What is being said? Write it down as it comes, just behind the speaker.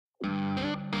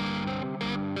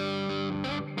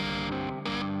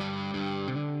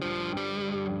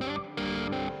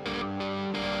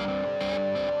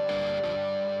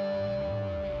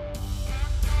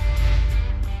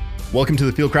Welcome to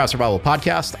the Fieldcraft Survival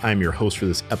Podcast. I'm your host for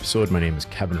this episode. My name is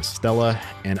Kevin Estella,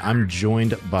 and I'm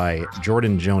joined by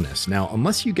Jordan Jonas. Now,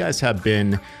 unless you guys have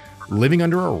been living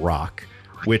under a rock,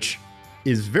 which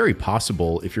is very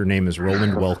possible if your name is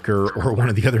Roland Welker or one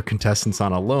of the other contestants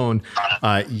on Alone,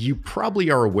 you probably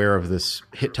are aware of this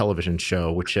hit television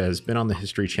show, which has been on the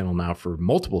History Channel now for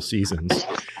multiple seasons.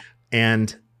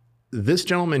 And this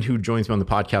gentleman who joins me on the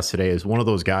podcast today is one of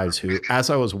those guys who, as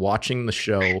I was watching the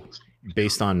show,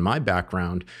 based on my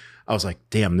background, I was like,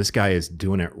 damn, this guy is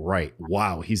doing it right.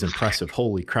 Wow, he's impressive.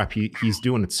 Holy crap, he's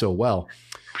doing it so well.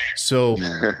 So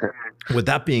with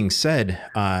that being said,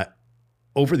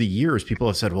 over the years, people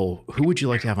have said, well, who would you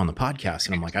like to have on the podcast?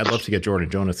 And I'm like, I'd love to get Jordan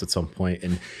Jonas at some point.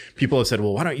 And people have said,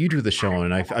 well, why don't you do the show?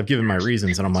 And I've given my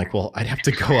reasons. And I'm like, well, I'd have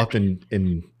to go up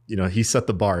and you know, he set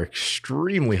the bar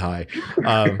extremely high.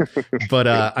 But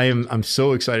I'm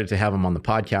so excited to have him on the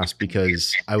podcast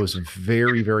because I was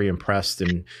very, very impressed.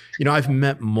 And, you know, I've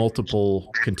met multiple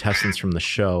contestants from the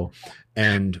show.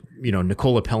 And, you know,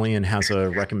 Nicola Pellion has a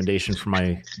recommendation for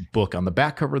my book on the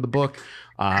back cover of the book.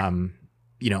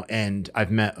 You know, and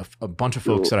I've met a bunch of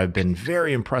folks that I've been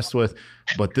very impressed with.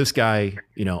 But this guy,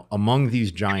 you know, among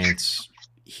these giants,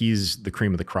 he's the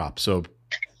cream of the crop. So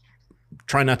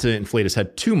try not to inflate his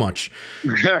head too much.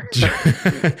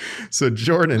 So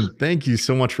Jordan, thank you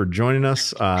so much for joining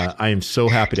us. I am so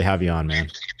happy to have you on, man.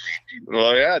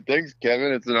 Well, yeah, thanks,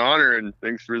 Kevin. It's an honor, and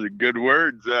thanks for the good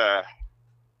words.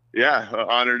 Yeah,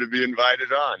 honor to be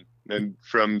invited on. And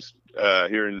from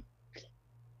hearing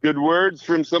good words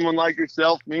from someone like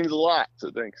yourself means a lot.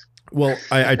 So thanks. Well,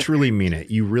 I truly mean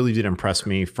it. You really did impress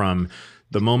me from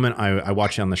the moment I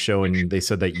watched you on the show, and they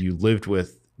said that you lived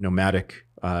with nomadic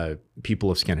people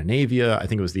of Scandinavia. I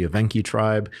think it was the Evenki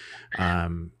tribe,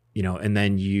 you know, and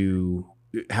then you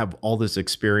have all this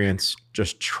experience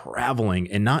just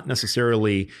traveling and not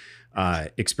necessarily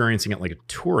experiencing it like a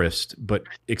tourist, but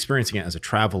experiencing it as a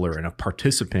traveler and a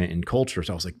participant in culture.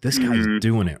 So I was like, this guy's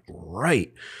doing it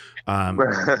right.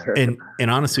 And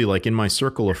honestly, like in my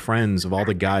circle of friends of all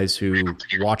the guys who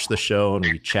watch the show and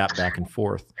we chat back and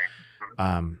forth,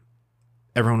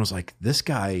 everyone was like, this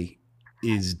guy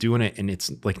is doing it and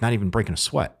it's like not even breaking a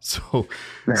sweat. So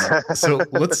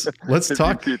let's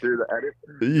talk.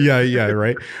 Yeah.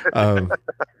 Right.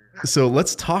 So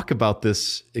let's talk about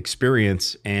this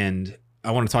experience, and I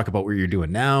want to talk about what you're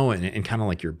doing now and kind of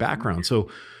like your background. So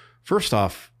first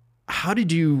off, how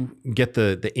did you get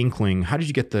the inkling? How did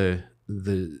you get the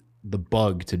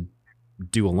bug to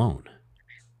do Alone?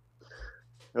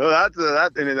 Well,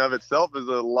 that in and of itself is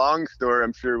a long story.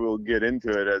 I'm sure we'll get into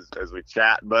it as we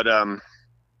chat. But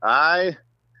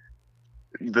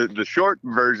the short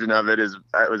version of it is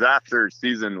it was after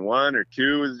season 1 or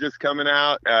 2 was just coming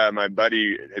out. My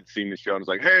buddy had seen the show and was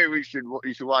like, "Hey, you should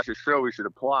watch the show. We should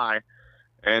apply."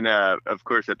 And of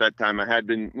course, at that time, I had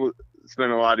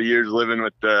spent a lot of years living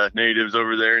with the natives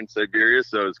over there in Siberia,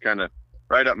 so it was kind of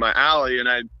right up my alley. And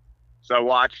I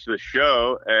watched the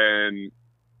show and.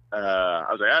 I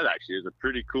was like, that actually is a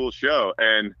pretty cool show.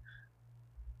 And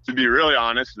to be really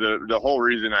honest, the whole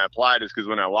reason I applied is because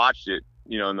when I watched it,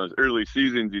 you know, in those early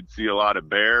seasons, you'd see a lot of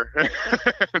bear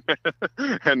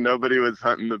and nobody was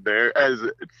hunting the bear, as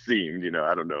it seemed. You know,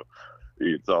 I don't know.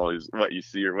 It's always what you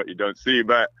see or what you don't see.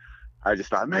 But I just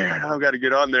thought, man, I've got to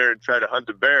get on there and try to hunt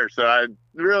the bear. So I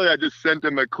just sent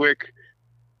him a quick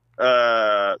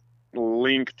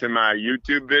link to my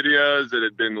YouTube videos that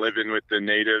had been living with the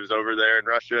natives over there in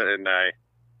Russia, and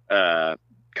I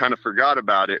kind of forgot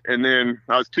about it. And then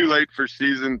I was too late for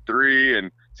season 3,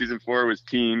 and season 4 was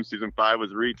team, season 5 was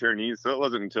returnees. So it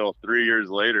wasn't until 3 years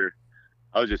later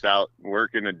I was just out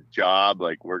working a job,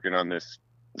 like working on this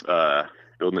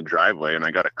building a driveway, and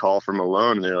I got a call from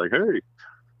Alone, and they're like, "Hey,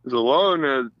 there's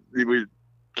Alone, we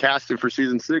casting for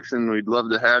season 6 and we'd love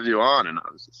to have you on." And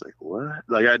I was just like, what?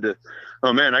 Like I had to,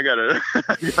 oh man, I gotta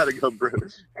go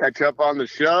catch up on the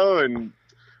show. And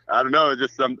I don't know,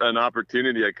 just an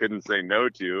opportunity I couldn't say no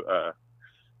to.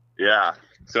 Yeah,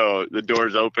 so the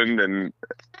doors opened and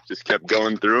just kept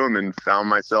going through them and found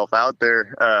myself out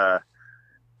there.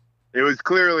 It was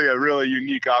clearly a really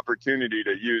unique opportunity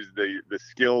to use the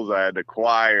skills I had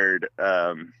acquired.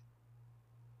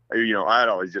 You know, I had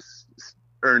always just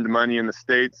earned money in the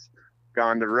States,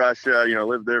 gone to Russia, you know,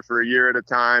 lived there for a year at a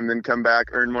time, then come back,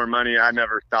 earn more money. I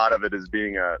never thought of it as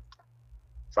being a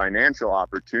financial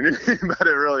opportunity, but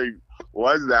it really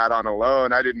was that on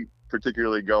Alone. I didn't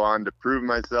particularly go on to prove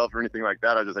myself or anything like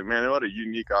that. I was just like, man, what a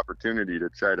unique opportunity to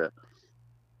try to,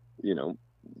 you know,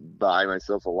 buy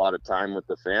myself a lot of time with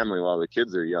the family while the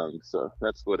kids are young. So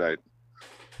that's what I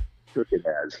took it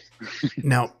as.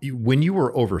 Now, when you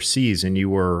were overseas and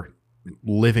you were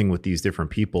living with these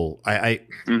different people.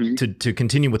 To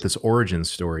continue with this origin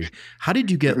story, how did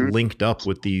you get linked up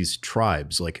with these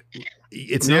tribes? Like,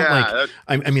 it's not like,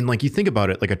 I mean, like, you think about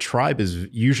it, like a tribe is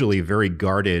usually very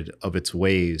guarded of its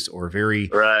ways, or very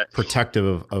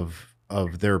protective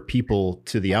of their people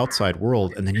to the outside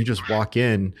world. And then you just walk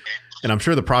in, and I'm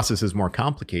sure the process is more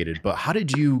complicated, but how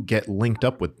did you get linked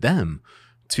up with them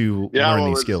to learn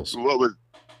these skills? What was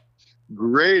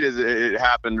great is it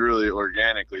happened really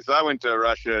organically. So I went to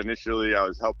Russia initially. I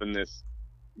was helping this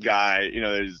guy,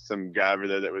 there's some guy over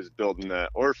there that was building an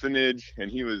orphanage,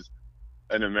 and he was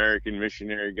an American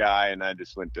missionary guy, and I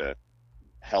just went to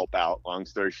help out, long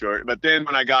story short. But then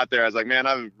when I got there, I was like, man,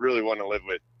 I really want to live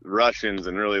with Russians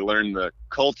and really learn the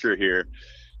culture here.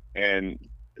 And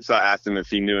so I asked him if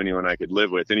he knew anyone I could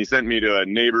live with, and he sent me to a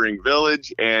neighboring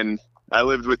village, and I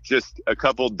lived with just a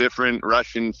couple different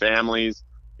Russian families,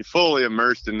 fully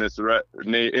immersed in this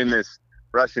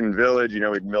Russian village.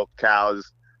 We'd milk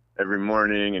cows every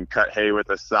morning and cut hay with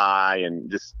a sigh, and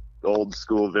just old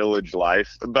school village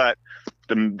life. But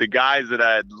the guys that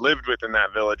I had lived with in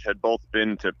that village had both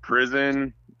been to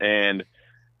prison, and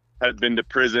had been to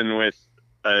prison with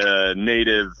a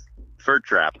native fur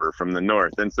trapper from the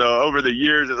north. And so over the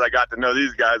years, as I got to know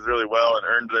these guys really well and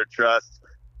earned their trust,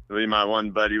 my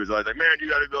one buddy was always like, man, you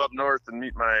got to go up north and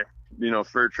meet my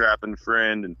fur trapping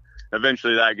friend. And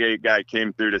eventually that guy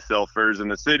came through to sell furs in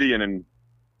the city, and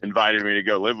invited me to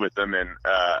go live with them. And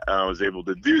I was able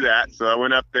to do that. So I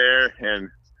went up there, and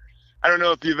I don't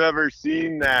know if you've ever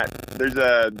seen that. There's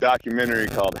a documentary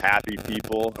called Happy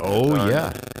People. Oh,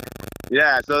 yeah.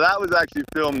 Yeah, so that was actually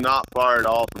filmed not far at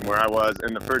all from where I was,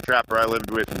 and the fur trapper I lived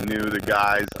with knew the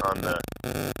guys on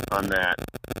that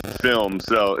film.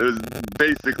 So it was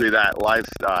basically that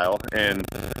lifestyle, and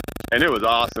it was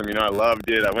awesome. I loved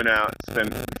it. I went out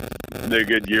and spent a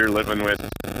good year living with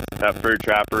that fur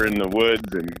trapper in the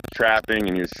woods and trapping,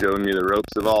 and he was showing me the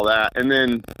ropes of all that. And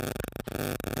then,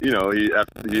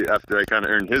 after I kind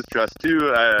of earned his trust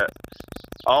too,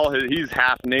 he's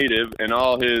half native, and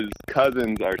all his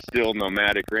cousins are still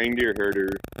nomadic reindeer herder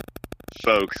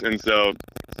folks. And so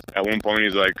at one point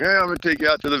he's like, hey, I'm gonna take you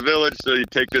out to the village. So you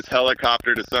take this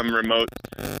helicopter to some remote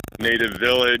native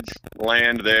village,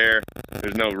 land there.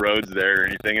 There's no roads there or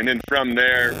anything. And then from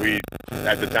there,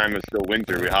 at the time it was still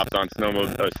winter, we hopped on a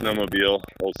snowmobile,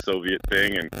 old Soviet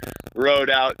thing, and rode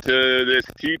out to this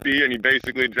teepee, and he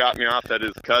basically dropped me off at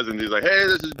his cousins. He's like, hey,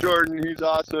 this is Jordan. He's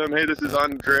awesome. Hey, this is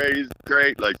Andre. He's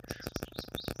great. Like,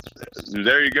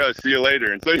 there you go. See you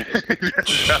later. And so he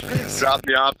dropped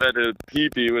me off at a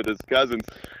teepee with his cousins.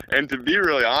 And to be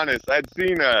really honest, I'd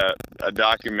seen a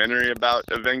documentary about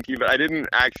Evenki, but I didn't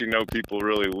actually know people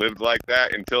really lived like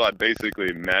that until I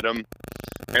basically met him.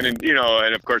 And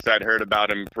and of course I'd heard about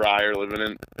him prior, living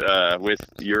in with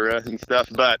Yura and stuff.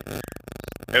 But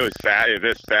it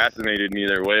just fascinated me,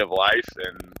 their way of life,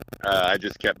 and I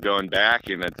just kept going back.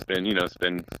 And it's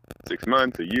been 6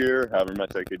 months, a year, however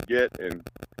much I could get, and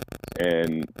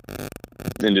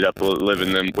ended up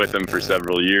living with them for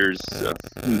several years. So.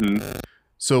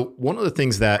 So one of the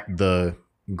things that the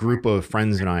group of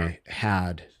friends and I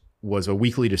had was a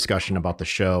weekly discussion about the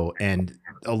show. And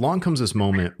along comes this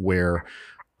moment where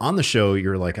on the show,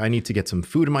 you're like, I need to get some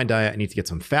food in my diet. I need to get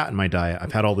some fat in my diet.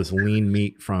 I've had all this lean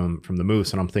meat from the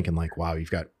moose. And I'm thinking like, wow,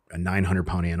 you've got a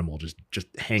 900-pound animal just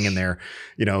hanging there,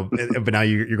 but now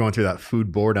you're going through that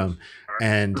food boredom.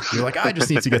 And you're like, I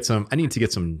need to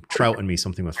get some trout in me,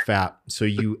 something with fat. So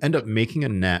you end up making a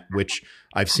net, which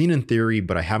I've seen in theory,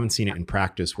 but I haven't seen it in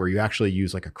practice, where you actually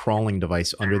use like a crawling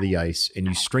device under the ice, and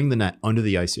you string the net under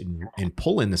the ice and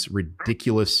pull in this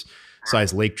ridiculous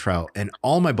size lake trout. And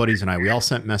all my buddies and we all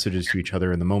sent messages to each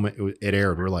other. And the moment it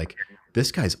aired, we're like,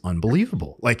 this guy's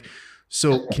unbelievable. Like,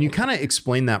 so can you kind of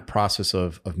explain that process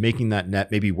of making that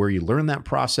net, maybe where you learned that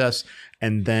process,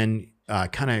 and then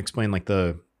kind of explain like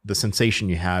the sensation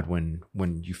you had when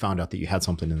you found out that you had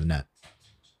something in the net?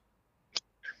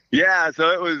 Yeah, so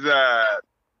it was that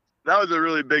was a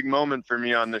really big moment for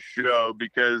me on the show,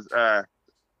 because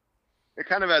it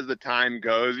kind of, as the time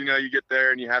goes, you get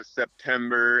there and you have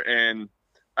September, and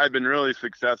I've been really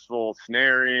successful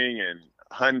snaring and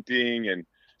hunting, and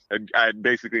I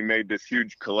basically made this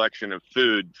huge collection of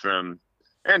food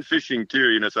and fishing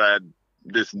too, so I had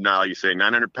this, now you say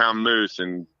 900-pound moose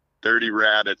and 30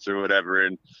 rabbits or whatever,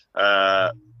 and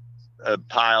a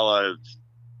pile of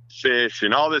fish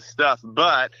and all this stuff.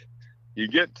 But you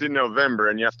get to November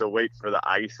and you have to wait for the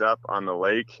ice up on the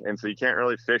lake, and so you can't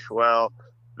really fish well.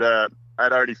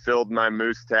 I'd already filled my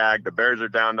moose tag. The bears are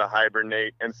down to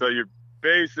hibernate, and so I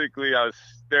was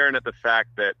staring at the fact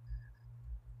that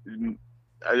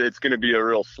it's going to be a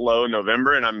real slow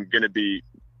November, and I'm going to be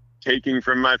taking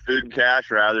from my food cache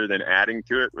rather than adding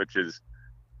to it, which is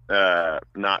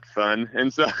not fun.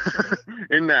 And so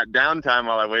in that downtime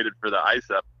while I waited for the ice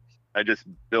up, I just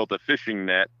built a fishing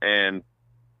net, and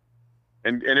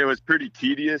it was pretty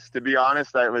tedious, to be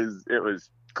honest. It was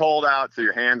cold out, so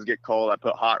your hands get cold. I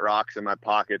put hot rocks in my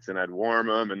pockets and I'd warm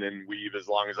them and then weave as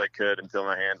long as I could until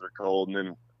my hands were cold, and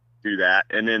then do that.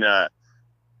 And then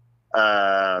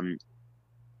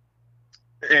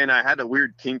and I had a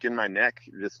weird kink in my neck,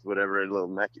 just whatever, a little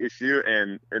neck issue,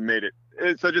 and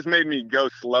it just made me go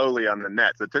slowly on the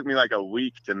net. So it took me like a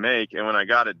week to make, and when I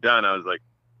got it done, I was like,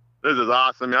 this is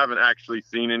awesome. I haven't actually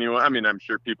seen anyone. I mean, I'm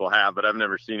sure people have, but I've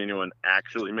never seen anyone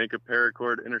actually make a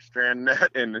paracord interstrand net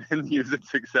and use it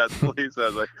successfully. So I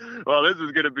was like, well, this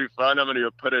is going to be fun. I'm going to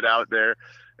put it out there.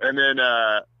 And then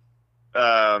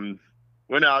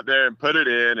went out there and put it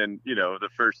in. And, the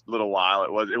first little while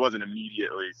it wasn't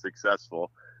immediately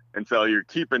successful. And so you're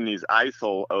keeping these ice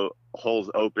holes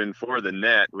open for the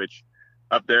net, which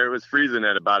up there it was freezing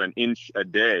at about an inch a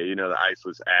day. The ice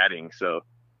was adding. So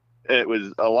it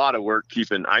was a lot of work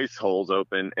keeping ice holes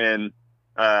open. And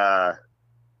at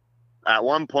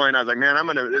one point I was like, man,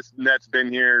 this net's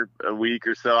been here a week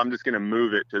or so. I'm just going to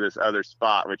move it to this other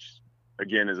spot, which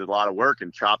again is a lot of work,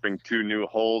 and chopping 2 new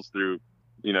holes through,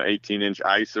 18-inch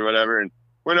ice or whatever. And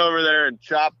went over there and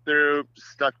chopped through,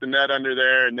 stuck the net under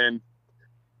there. And then,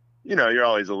 you're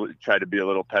always try to be a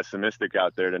little pessimistic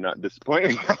out there to not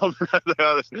disappoint yourself.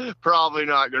 It's probably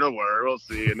not going to work. We'll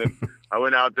see. And then I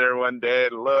went out there one day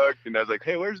and looked, and I was like,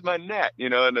 hey, where's my net?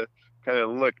 And I kind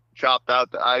of chopped out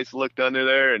the ice, looked under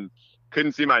there, and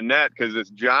couldn't see my net because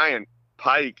this giant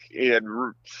pike had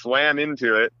swam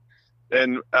into it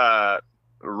and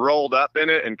rolled up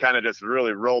in it and kind of just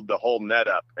really rolled the whole net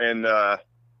up. And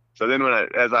so then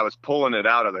as I was pulling it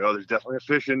out, I was like, oh, there's definitely a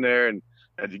fish in there. And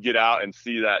as you get out and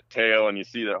see that tail, and you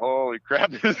see that, holy crap,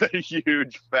 this is a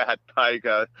huge fat pike.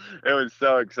 It was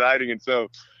so exciting and so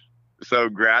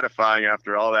gratifying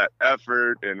after all that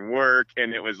effort and work.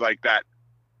 And it was like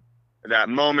that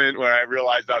moment where I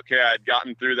realized, okay, I'd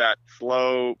gotten through that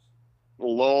slow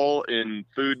lull in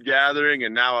food gathering,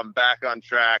 and now I'm back on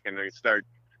track, and I start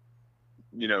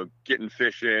getting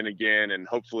fish in again, and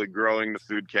hopefully growing the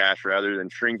food cache rather than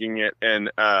shrinking it. And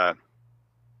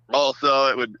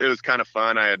also it was kind of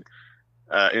fun. I had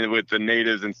with the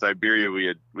natives in Siberia,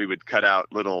 we would cut out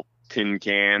little tin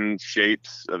can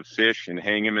shapes of fish and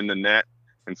hang them in the net.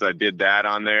 And so I did that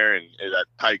on there, and that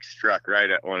pike struck right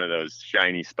at one of those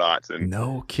shiny spots. And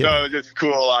no kidding. So it was just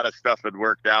cool. A lot of stuff had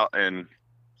worked out, and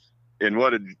it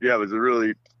was a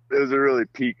really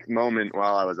peak moment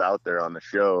while I was out there on the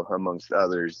show, amongst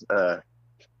others.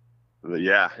 But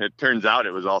yeah, it turns out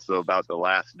it was also about the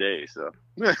last day. So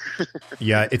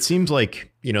yeah, it seems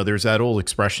like, there's that old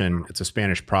expression. It's a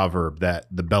Spanish proverb that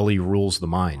the belly rules the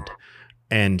mind.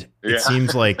 And it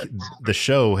seems like the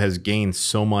show has gained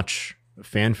so much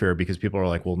fanfare because people are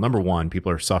like, well, number one,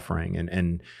 people are suffering,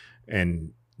 and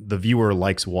the viewer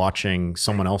likes watching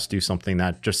someone else do something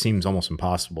that just seems almost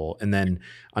impossible. And then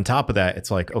on top of that, it's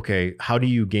like, okay, how do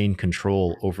you gain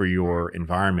control over your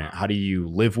environment? How do you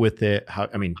live with it?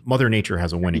 Mother Nature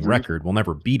has a winning record. We'll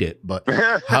never beat it, but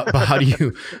how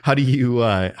do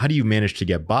you manage to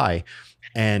get by?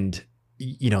 And,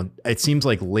 it seems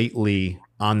like lately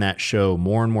on that show,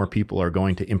 more and more people are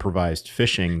going to improvised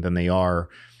fishing than they are,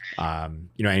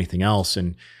 anything else.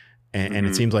 And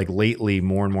it seems like lately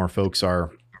more and more folks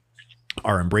are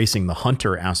embracing the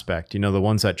hunter aspect. The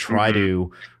ones that try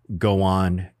to go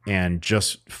on and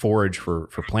just forage for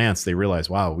plants, they realize,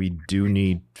 wow, we do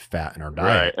need fat in our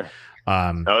diet.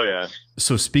 Right. Oh yeah.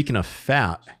 So speaking of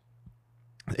fat,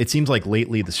 it seems like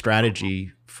lately the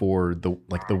strategy for the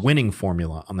winning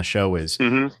formula on the show is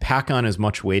pack on as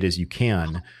much weight as you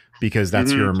can, because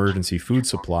that's your emergency food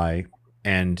supply,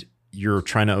 and you're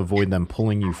trying to avoid them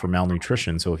pulling you for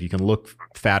malnutrition. So if you can look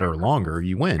fatter longer,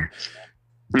 you win.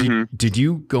 Did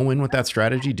you go in with that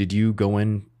strategy? Did you go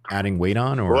in adding weight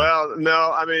on? Or? Well,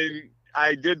 no,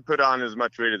 I did put on as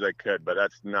much weight as I could, but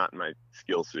that's not my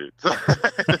skill suit. So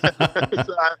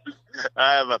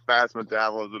I have a fast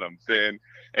metabolism. I'm thin,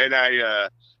 and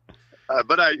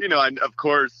of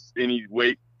course, any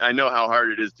weight, I know how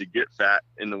hard it is to get fat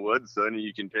in the woods. So any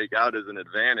you can take out as an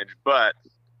advantage, but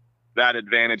that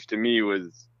advantage to me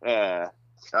was, it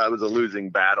was a losing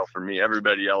battle for me.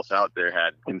 Everybody else out there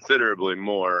had considerably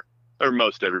more, or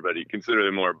most everybody,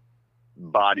 considerably more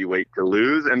body weight to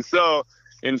lose. And so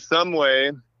in some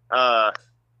way, that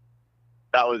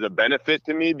was a benefit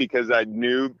to me, because I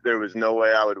knew there was no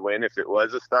way I would win if it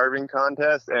was a starving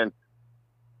contest. And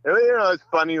it's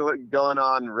funny going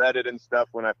on Reddit and stuff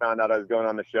when I found out I was going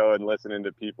on the show and listening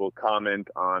to people comment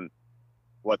on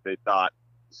what they thought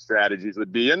strategies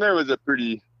would be. And there was a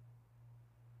pretty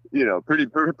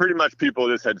much people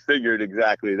just had figured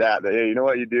exactly that, hey, you know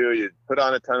what you do? You put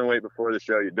on a ton of weight before the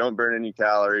show. You don't burn any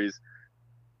calories,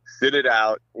 sit it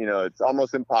out. It's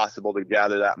almost impossible to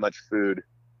gather that much food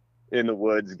in the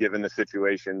woods given the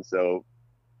situation. So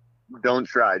don't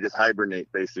try, just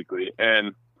hibernate basically.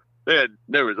 And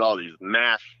there was all these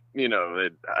math, I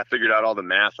figured out all the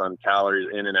math on calories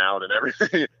in and out and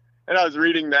everything. And I was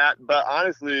reading that, but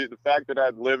honestly, the fact that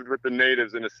I've lived with the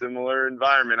natives in a similar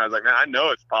environment, I was like, man, I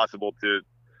know it's possible to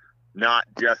not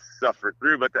just suffer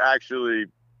through, but to actually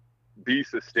be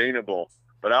sustainable.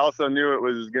 But I also knew it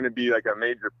was going to be like a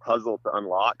major puzzle to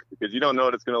unlock, because you don't know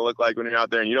what it's going to look like when you're out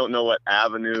there, and you don't know what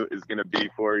avenue is going to be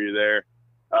for you there.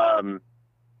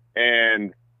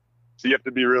 And so you have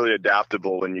to be really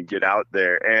adaptable when you get out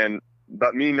there.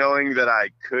 But me knowing that I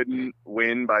couldn't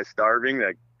win by starving,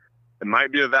 that it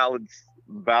might be a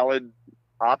valid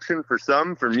option for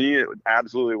some. For me, it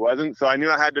absolutely wasn't. So I knew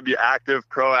I had to be active,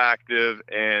 proactive,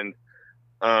 and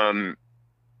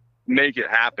make it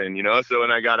happen, So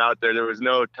when I got out there was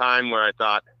no time where I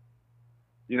thought,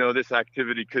 this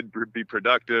activity could be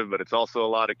productive, but it's also a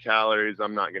lot of calories.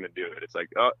 I'm not going to do it. It's like,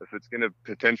 if it's going to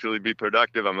potentially be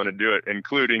productive, I'm going to do it,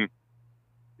 including,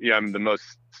 the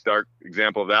most stark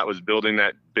example of that was building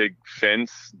that big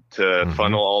fence to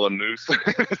funnel all the moose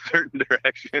in a certain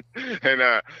direction. And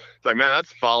it's like, man,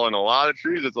 that's falling a lot of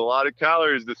trees. It's a lot of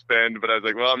calories to spend. But I was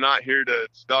like, well, I'm not here to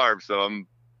starve, so I'm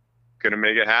going to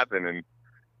make it happen.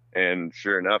 And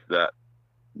sure enough,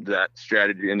 that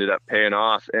strategy ended up paying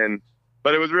off.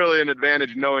 But it was really an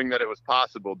advantage knowing that it was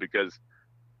possible, because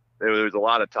there was a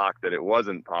lot of talk that it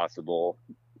wasn't possible,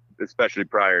 especially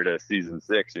prior to season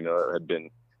 6. It had been,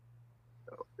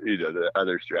 the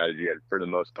other strategy had for the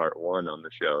most part won on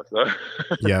the show. So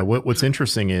yeah, what's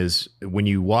interesting is when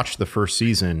you watch the first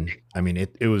season, I mean,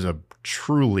 it was a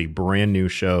truly brand new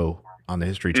show on the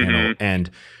History Channel, and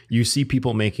you see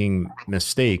people making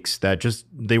mistakes that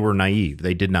they were naive.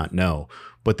 They did not know.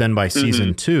 But then by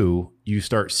season 2, you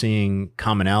start seeing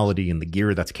commonality in the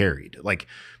gear that's carried. Like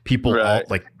people all,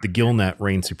 like the gill net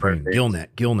reigns supreme, gill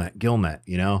net,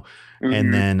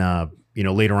 and then,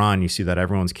 later on you see that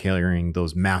everyone's carrying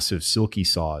those massive silky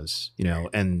saws,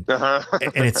 and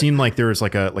it seemed like there was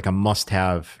like a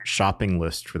must-have shopping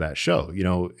list for that show.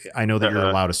 I know that you're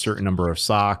allowed a certain number of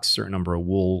socks, certain number of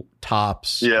wool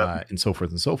tops, and so forth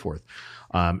and so forth,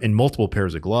 and multiple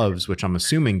pairs of gloves, which I'm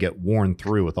assuming get worn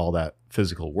through with all that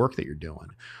physical work that you're doing.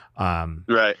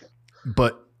 Right.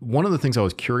 But one of the things I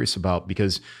was curious about,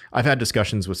 because I've had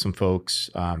discussions with some folks,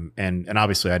 and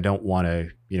obviously I don't want to,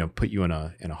 put you in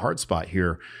a hard spot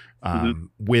here,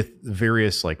 with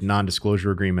various like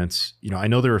non-disclosure agreements. I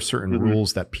know there are certain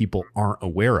rules that people aren't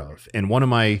aware of. And one of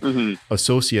my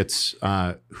associates,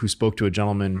 who spoke to a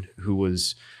gentleman who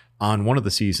was on one of the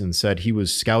seasons, said he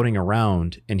was scouting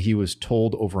around and he was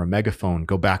told over a megaphone,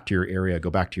 go back to your area,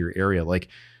 go back to your area. Like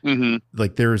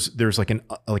there's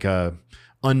like a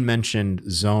unmentioned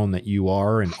zone that you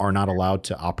are and are not allowed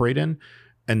to operate in.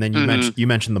 And then you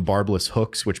mentioned the barbless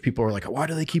hooks, which people are like, why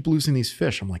do they keep losing these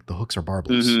fish? I'm like, the hooks are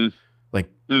barbless.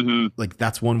 Like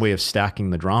that's one way of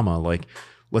stacking the drama. Like,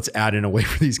 let's add in a way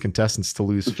for these contestants to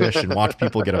lose fish and watch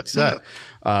people get upset.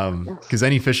 Because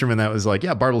any fisherman that was like,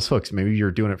 yeah, barbless hooks, maybe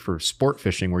you're doing it for sport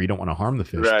fishing where you don't want to harm the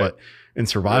fish. Right. But in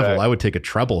survival, I would take a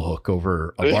treble hook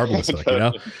over a barbless hook,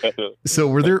 So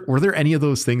were there any of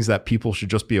those things that people should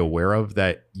just be aware of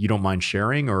that you don't mind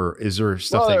sharing? Or is there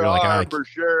stuff that you're like, for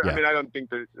sure. Yeah. I mean, I don't think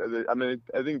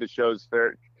I think the show's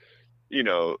fair,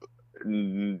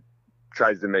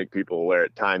 tries to make people aware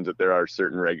at times that there are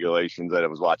certain regulations. That I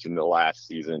was watching this last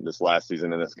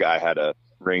season, and this guy had a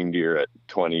reindeer at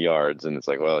 20 yards, and it's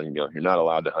like, well, you're not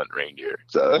allowed to hunt reindeer,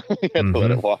 so you have to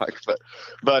let it walk.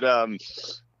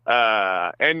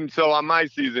 And so on my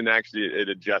season, actually, it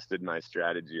adjusted my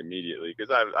strategy immediately, because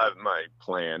my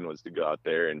plan was to go out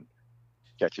there and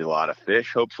catch a lot of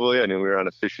fish. Hopefully, I knew we were on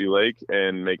a fishy lake,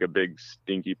 and make a big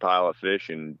stinky pile of fish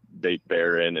and bait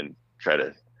bear in and try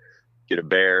to get a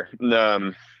bear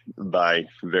by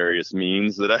various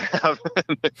means that I have.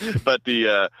 but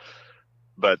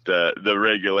the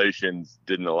regulations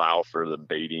didn't allow for the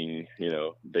baiting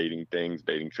things,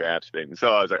 baiting traps, baiting.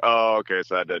 So I was like, oh, okay.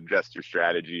 So I had to adjust your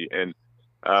strategy. And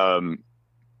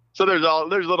so there's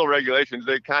little regulations.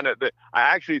 I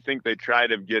actually think they try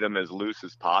to get them as loose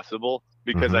as possible,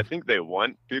 because I think they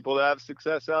want people to have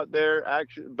success out there,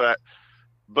 actually.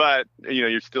 But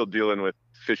you're still dealing with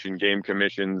Fish and Game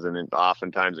commissions, and then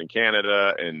oftentimes in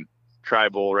Canada, and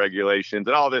tribal regulations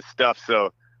and all this stuff.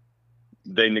 So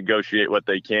they negotiate what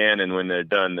they can, and when they're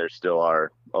done, there still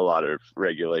are a lot of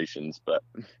regulations. But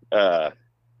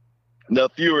the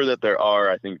fewer that there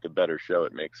are, I think the better show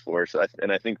it makes for us.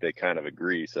 And I think they kind of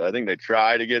agree. So I think they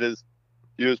try to get as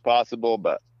few as possible,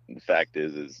 but the fact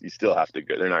is you still have to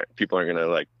go. People aren't going to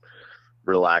like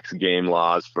relax game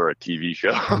laws for a TV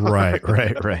show. Right,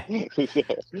 right, right.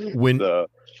 When so,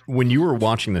 when you were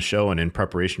watching the show and in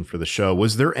preparation for the show,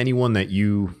 was there anyone that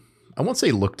you, I won't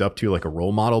say looked up to like a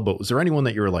role model, but was there anyone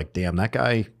that you were like, damn, that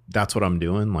guy, that's what I'm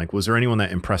doing? Like, was there anyone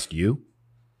that impressed you?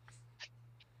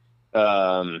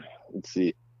 let's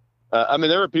see. I mean,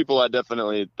 there were people I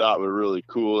definitely thought were really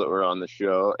cool that were on the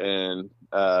show, and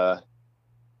let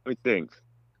me think.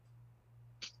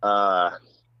 Oh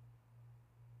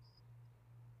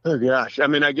gosh, I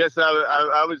mean, I guess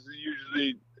I was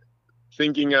usually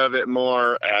thinking of it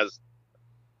more as,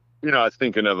 I was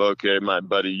thinking of, okay, my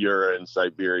buddy Yura in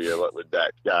Siberia, what would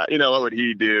that guy, what would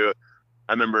he do?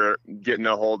 I remember getting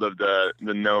a hold of the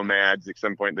nomads. At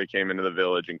some point they came into the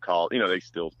village and called, they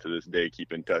still to this day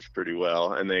keep in touch pretty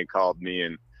well. And they called me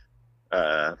and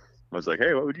I was like,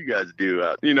 hey, what would you guys do?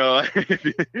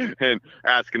 And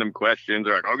asking them questions.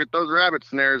 They're like, I'll get those rabbit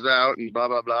snares out and blah,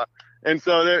 blah, blah. And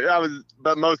so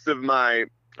but most of my,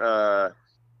 the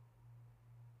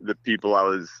people I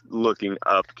was looking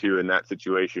up to in that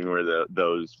situation were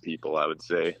those people, I would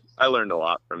say. I learned a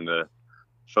lot from the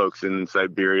folks in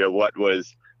Siberia,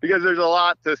 because there's a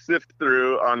lot to sift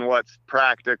through on what's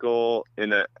practical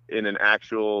in an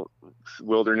actual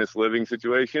wilderness living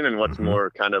situation and what's more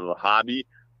kind of a hobby.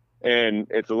 And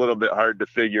it's a little bit hard to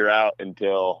figure out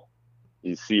until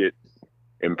you see it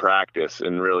in practice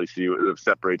and really see what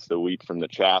separates the wheat from the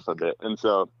chaff a bit. And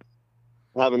so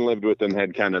having lived with them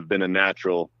had kind of been a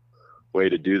natural way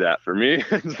to do that for me.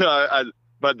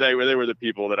 But they were the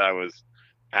people that I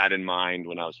had in mind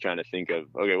when I was trying to think of,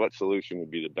 okay, what solution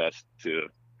would be the best to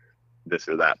this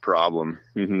or that problem.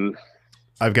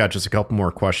 I've got just a couple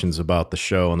more questions about the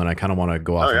show, and then I kind of want to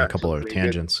go off on a couple other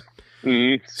tangents.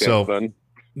 So fun.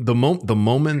 The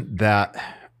moment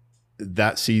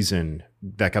that season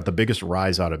that got the biggest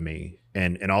rise out of me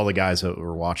and all the guys that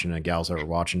were watching it, gals that were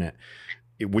watching it,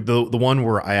 the one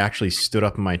where I actually stood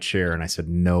up in my chair and I said,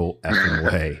 no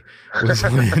effing way,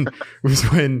 was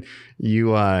when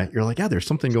you're like, yeah, there's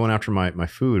something going after my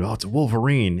food. Oh, it's a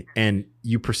wolverine. And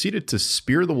you proceeded to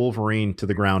spear the wolverine to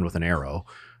the ground with an arrow.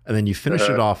 And then you finish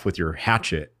it off with your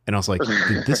hatchet. And I was like,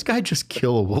 did this guy just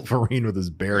kill a wolverine with his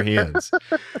bare hands?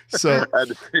 So,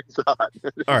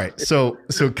 all right. So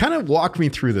kind of walk me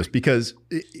through this, because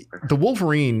the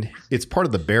wolverine, it's part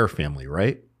of the bear family,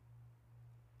 right?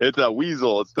 It's a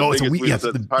weasel. It's the biggest weasel. Yes,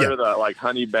 it's part of the like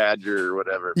honey badger or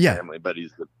whatever family, but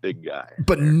he's the big guy.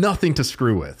 But nothing to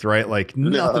screw with, right? Like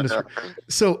nothing to screw.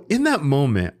 So in that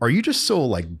moment, are you just so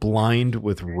like blind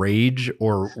with rage,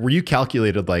 or were you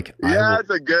calculated like, yeah,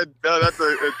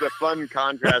 it's a fun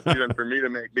contrast even for me to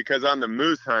make, because on the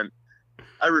moose hunt,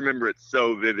 I remember it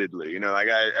so vividly, like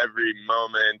every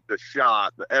moment, the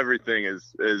shot, everything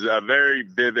is a very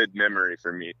vivid memory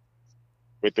for me.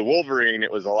 With the wolverine,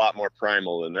 it was a lot more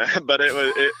primal than that, but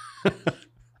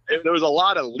there was a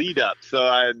lot of lead up. So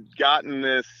I had gotten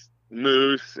this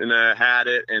moose and I had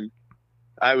it, and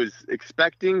I was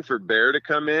expecting for bear to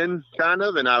come in kind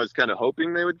of, and I was kind of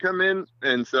hoping they would come in.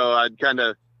 And so I'd kind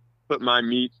of put my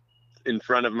meat in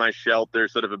front of my shelter,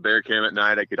 sort of a bear came at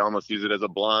night. I could almost use it as a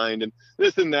blind and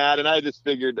this and that. And I just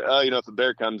figured, if a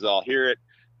bear comes, I'll hear it.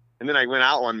 And then I went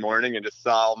out one morning and just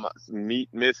saw some meat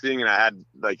missing, and I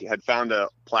had found a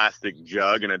plastic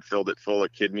jug and had filled it full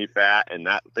of kidney fat, and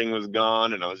that thing was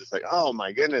gone. And I was just like, oh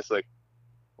my goodness, like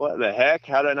what the heck?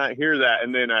 How did I not hear that?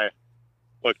 And then I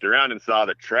looked around and saw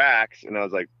the tracks, and I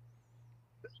was like,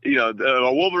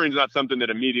 a wolverine's not something that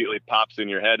immediately pops in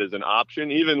your head as an option.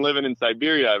 Even living in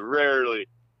Siberia, rarely,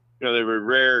 they were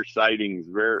rare sightings,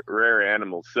 rare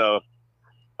animals. So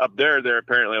up there, they're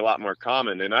apparently a lot more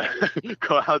common. And I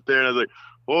go out there and I was like,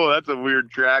 whoa, that's a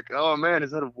weird track. Oh man, is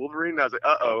that a wolverine? And I was like,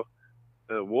 uh-oh,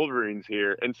 the wolverine's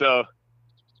here. And so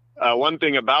one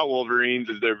thing about wolverines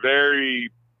is they're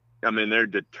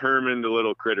determined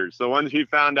little critters. So once he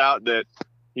found out that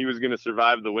he was going to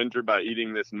survive the winter by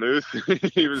eating this moose,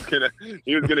 he was going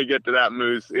to get to that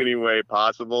moose any way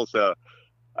possible. So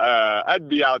I'd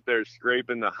be out there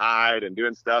scraping the hide and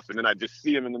doing stuff, and then I'd just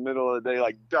see him in the middle of the day,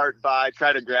 like dart by,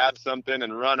 try to grab something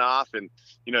and run off, and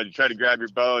you try to grab your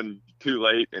bow and too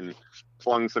late, and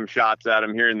flung some shots at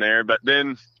him here and there. But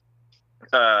then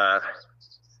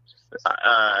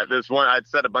this one, I'd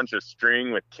set a bunch of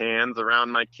string with cans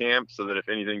around my camp so that if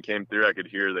anything came through, I could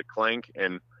hear the clank.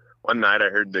 And one night I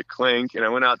heard the clank, and I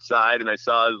went outside and I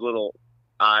saw his little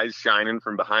eyes shining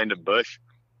from behind a bush.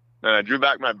 And I drew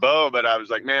back my bow, but I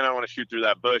was like, man, I want to shoot through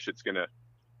that bush. It's going to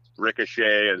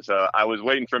ricochet. And so I was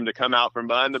waiting for him to come out from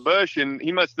behind the bush, and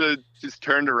he must have just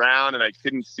turned around, and I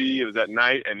couldn't see. It was at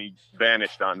night, and he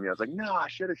vanished on me. I was like, no, I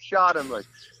should have shot him. Like,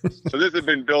 so this had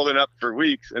been building up for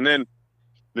weeks. And then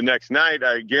the next night,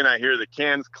 I hear the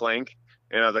cans clink,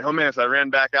 and I was like, oh man. So I ran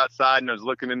back outside, and I was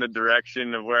looking in the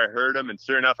direction of where I heard him. And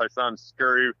sure enough, I saw him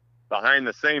scurry behind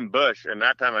the same bush. And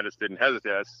that time I just didn't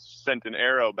hesitate. I sent an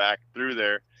arrow back through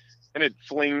there, and it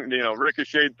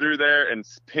ricocheted through there and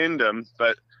pinned him.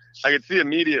 But I could see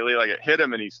immediately, like, it hit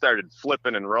him, and he started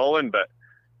flipping and rolling, but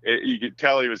you could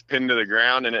tell he was pinned to the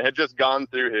ground, and it had just gone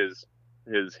through his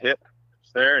hip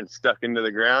there and stuck into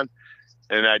the ground.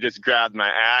 And I just grabbed my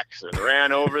axe and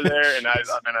ran over there. And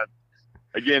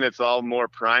again, it's all more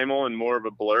primal and more of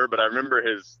a blur, but I remember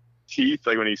his teeth,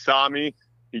 like when he saw me,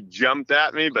 he jumped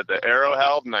at me, but the arrow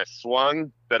held and I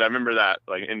swung. But I remember that,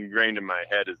 like, ingrained in my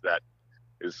head, is that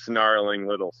his snarling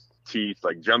little teeth,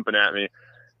 like, jumping at me.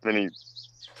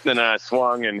 Then I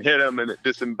swung and hit him, and it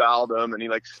disemboweled him, and he,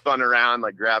 like, spun around,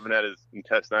 like, grabbing at his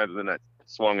intestines. And then I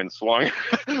swung a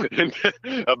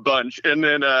bunch. And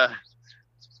then I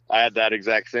had that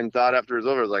exact same thought after it was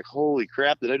over. I was like, holy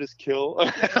crap, did I just kill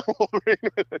a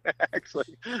Wolverine with an axe? Like,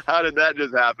 how did that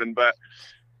just happen? But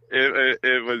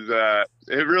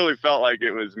it really felt like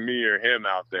it was me or him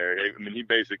out there. I mean, he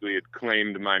basically had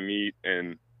claimed my meat,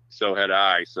 and so had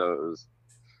I. So it was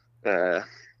I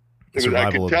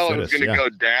could tell it was going to go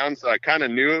down. So I kind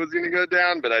of knew it was going to go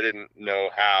down, but I didn't know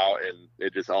how. And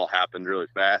it just all happened really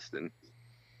fast. And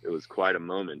it was quite a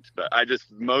moment. But I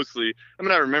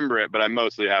remember it, but I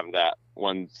mostly have that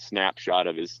one snapshot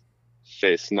of his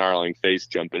snarling face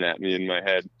jumping at me in my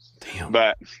head. Damn.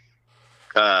 But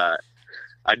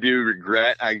I do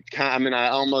regret.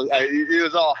 It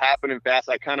was all happening fast.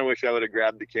 I kind of wish I would have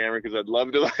grabbed the camera, because I'd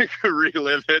love to, like,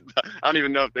 relive it. But I don't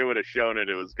even know if they would have shown it.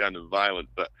 It was kind of violent,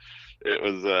 but it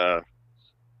would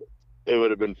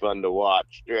have been fun to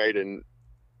watch.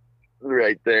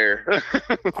 Right there.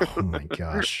 Oh my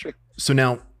gosh. So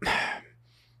now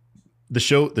the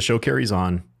show carries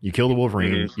on. You kill the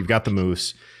Wolverine, you've got the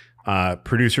moose.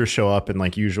 Producers show up, and,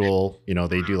 like usual,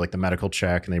 they do, like, the medical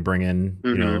check, and they bring in,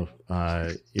 your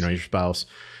spouse.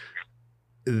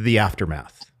 The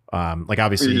aftermath. Like,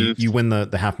 obviously you win the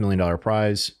 $500,000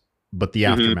 prize, but the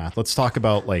aftermath. Let's talk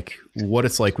about, like, what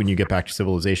it's like when you get back to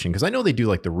civilization. Cause I know they do,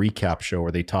 like, the recap show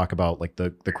where they talk about, like, the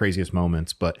craziest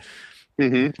moments, but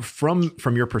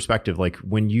from your perspective, like,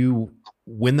 when you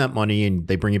win that money and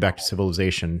they bring you back to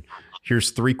civilization, here's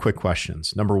 3 quick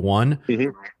questions. Number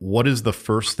 1, what is the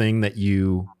first thing that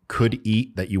you could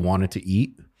eat that you wanted to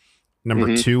eat?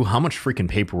 Number 2, how much freaking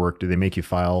paperwork do they make you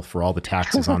file for all the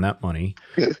taxes on that money?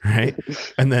 Right.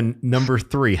 And then number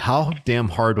 3, how damn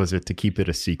hard was it to keep it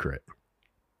a secret?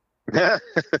 Yeah.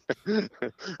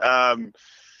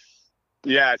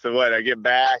 So what, I get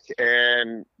back,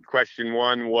 and question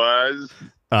 1 was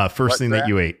first thing that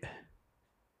you ate.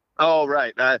 Oh,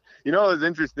 right. What was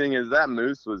interesting is that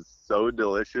moose was so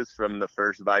delicious from the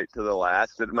first bite to the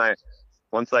last.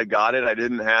 Once I got it, I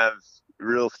didn't have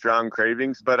real strong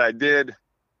cravings, but I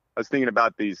was thinking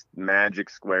about these magic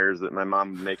squares that my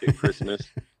mom would make at Christmas.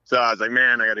 So I was like,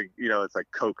 man, I gotta, it's like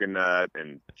coconut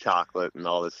and chocolate and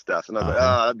all this stuff. And I was like,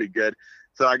 oh, that'd be good.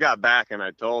 So I got back and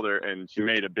I told her, and she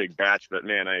made a big batch, but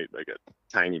man, I ate like a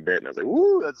tiny bit, and I was like,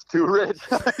 woo, that's too rich.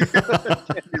 I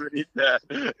can't even eat that.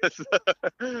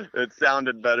 It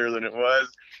sounded better than it was.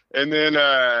 And then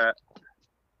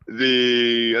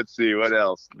let's see, what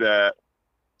else? The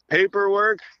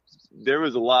paperwork, there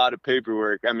was a lot of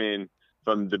paperwork. I mean,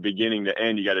 from the beginning to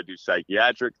end, you got to do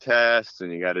psychiatric tests,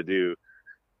 and you got to do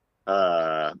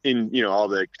all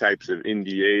the types of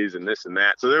NDAs and this and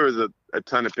that. So there was a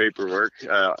ton of paperwork,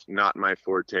 not my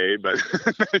forte, but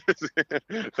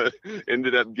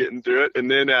ended up getting through it. And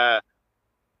then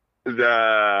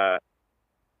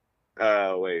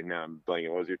wait, now I'm blanking.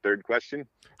 What was your third question?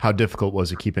 How difficult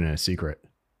was it keeping it a secret?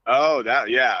 Oh, that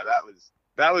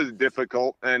was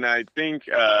difficult. And I think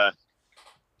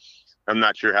I'm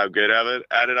not sure how good at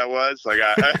it I was. Like,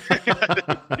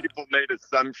 people made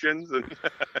assumptions, and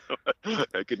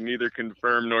I could neither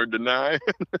confirm nor deny.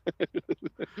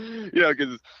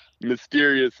 Because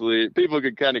mysteriously, people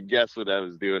could kind of guess what I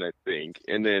was doing, I think.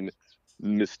 And then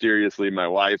mysteriously, my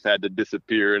wife had to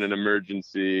disappear in an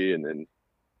emergency, and then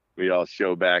we all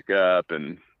show back up,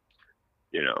 and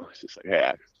it's just like,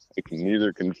 hey, I can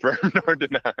neither confirm nor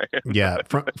deny. Yeah,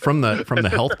 from the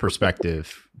health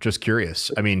perspective, just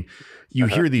curious. I mean, you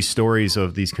hear these stories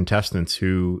of these contestants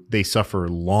who they suffer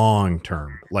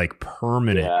long-term, like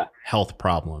permanent health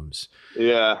problems.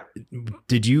 Yeah.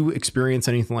 Did you experience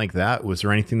anything like that? Was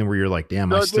there anything where you're like,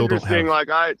 damn, So I it's still don't have. interesting.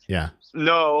 Like Yeah.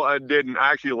 No, I didn't.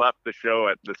 I actually left the show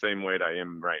at the same weight I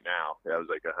am right now. I was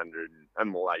like 100.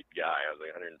 I'm a light guy. I was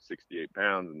like 168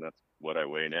 pounds, and that's what I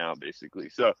weigh now, basically.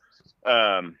 So,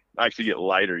 I actually get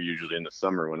lighter usually in the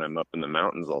summer when I'm up in the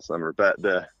mountains all summer. But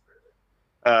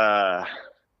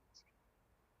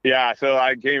yeah. So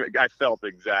I felt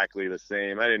exactly the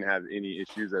same. I didn't have any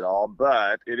issues at all.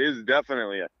 But it is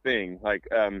definitely a thing. Like,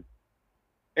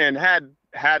 and had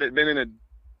it been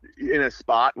in a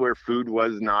spot where food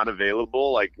was not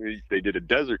available, like they did a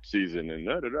desert season and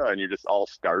and you're just all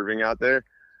starving out there.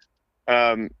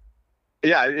 I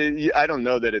don't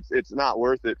know that it's not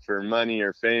worth it for money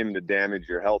or fame to damage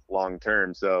your health long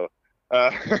term. So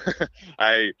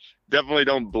I definitely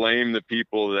don't blame the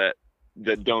people that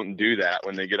don't do that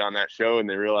when they get on that show and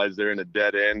they realize they're in a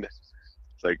dead end.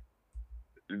 It's like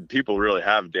people really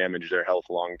have damaged their health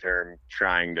long term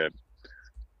trying to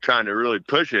really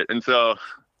push it. And so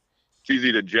it's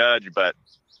easy to judge, but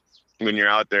when you're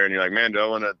out there and you're like, man, do I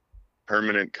want a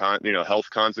permanent health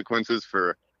consequences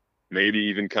for maybe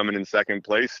even coming in second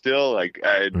place still? Like,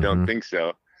 I don't think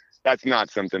so. That's not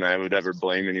something I would ever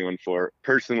blame anyone for.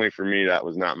 Personally, for me, that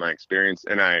was not my experience.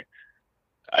 And I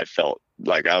felt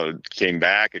like came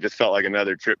back. It just felt like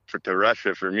another trip to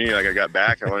Russia for me. Like I got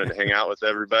back, I wanted to hang out with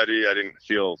everybody. I didn't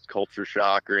feel culture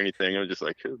shock or anything. It was just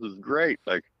like, this is great.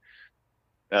 Like,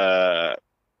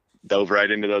 dove right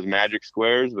into those magic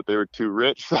squares, but they were too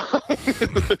rich. No,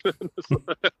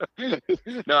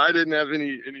 I didn't have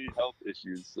any health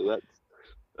issues, so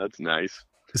that's nice.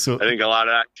 So I think a lot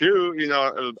of that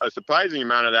too, a surprising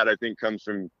amount of that I think comes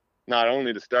from not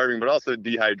only the starving but also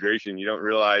dehydration. You don't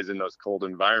realize in those cold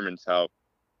environments how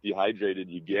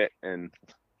dehydrated you get, and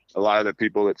a lot of the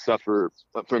people that suffer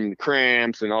from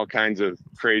cramps and all kinds of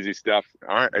crazy stuff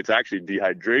it's actually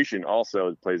dehydration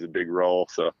also plays a big role.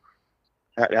 So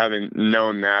having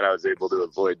known that, I was able to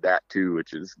avoid that too,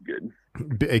 which is good.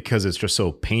 Because it's just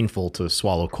so painful to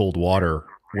swallow cold water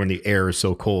when the air is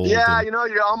so cold. Yeah,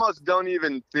 you almost don't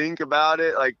even think about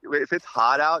it. Like if it's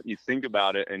hot out, you think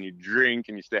about it and you drink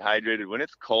and you stay hydrated. When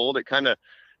it's cold, it kind of,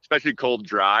 especially cold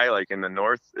dry, like in the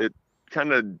north, it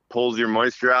kind of pulls your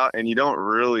moisture out and you don't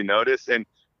really notice. And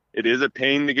it is a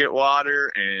pain to get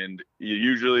water, and you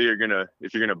usually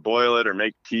if you're gonna boil it or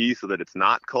make tea so that it's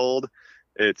not cold,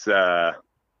 it's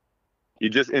you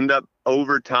just end up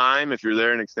over time, if you're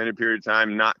there an extended period of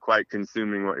time, not quite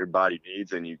consuming what your body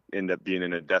needs, and you end up being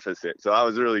in a deficit. So I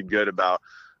was really good about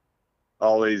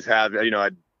always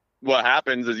what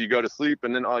happens is you go to sleep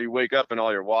and then you wake up and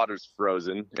all your water's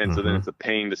frozen, and so then it's a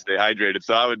pain to stay hydrated.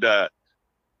 So I would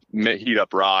heat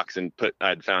up rocks and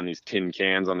I'd found these tin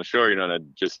cans on the shore, and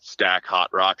I'd just stack hot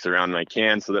rocks around my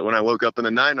can so that when I woke up in the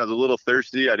night and I was a little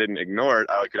thirsty, I didn't ignore it.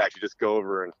 I could actually just go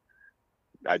over and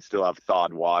I'd still have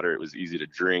thawed water. It was easy to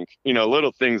drink.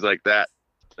 Little things like that,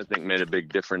 I think, made a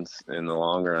big difference in the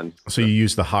long run. So you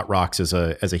use the hot rocks as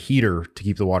a heater to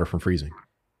keep the water from freezing.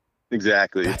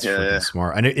 Exactly. That's freaking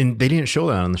smart. And they didn't show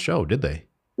that on the show, did they?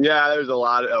 Yeah, there's a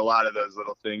lot of those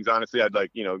little things. Honestly, I'd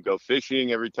go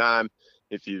fishing every time.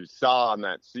 If you saw on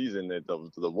that season that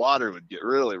the water would get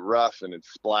really rough and it'd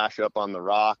splash up on the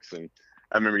rocks. And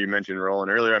I remember you mentioned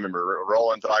Roland earlier. I remember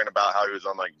Roland talking about how he was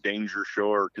on danger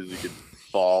shore because he could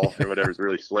fall or whatever. It's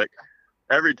really slick.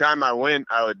 Every time I went,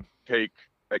 I would take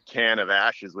a can of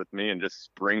ashes with me and just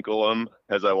sprinkle them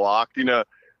as I walked,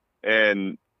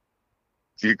 and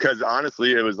because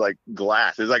honestly, it was like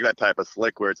glass. It's like that type of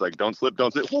slick where it's like, don't slip,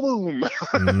 boom.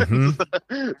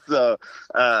 So,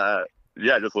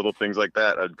 just little things like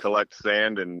that. I'd collect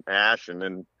sand and ash and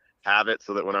then have it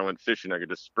so that when I went fishing, I could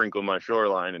just sprinkle my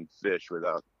shoreline and fish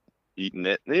without eating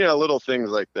it. Little things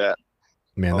like that.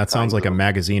 Man, that sounds like a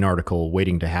magazine article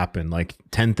waiting to happen. Like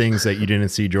 10 things that you didn't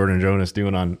see Jordan Jonas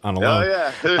doing on alone. Oh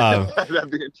yeah, that'd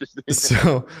be interesting.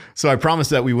 So I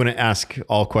promised that we wouldn't ask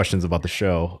all questions about the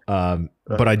show,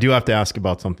 but I do have to ask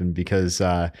about something because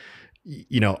I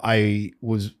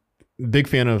was a big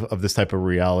fan of this type of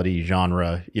reality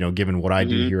genre. Given what I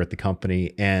do here at the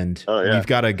company, and we've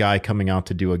got a guy coming out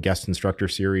to do a guest instructor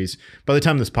series. By the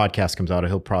time this podcast comes out,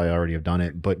 he'll probably already have done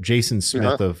it. But Jason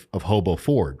Smith of Hobo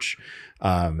Forge.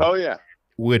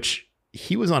 Which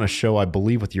he was on a show, I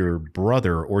believe, with your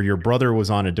brother, or your brother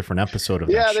was on a different episode of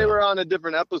that show. Yeah, they were on a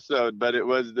different episode, but it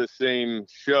was the same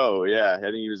show. Yeah, I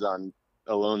think he was on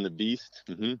Alone the Beast.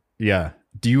 Mm-hmm. Yeah.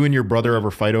 Do you and your brother ever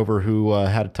fight over who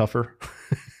had it tougher?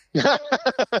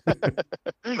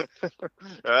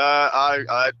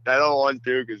 I don't want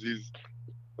to because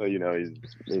Well, you know, he's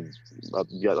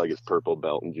got like his purple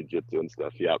belt in jiu-jitsu and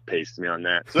stuff. He outpaced me on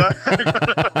that.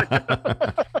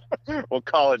 So we'll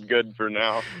call it good for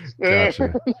now.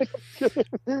 Gotcha.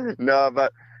 No,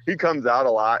 but he comes out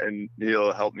a lot and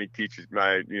he'll help me teach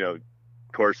my, you know,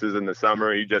 courses in the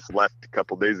summer. He just left a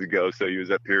couple days ago, so he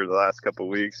was up here the last couple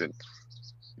weeks, and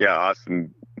yeah,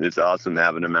 awesome. It's awesome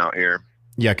having him out here.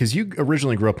 Yeah, because you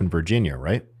originally grew up in Virginia,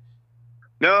 right?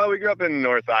 No, we grew up in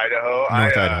North Idaho.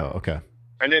 North Idaho, okay.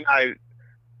 And then I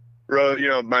rode, you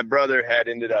know, my brother had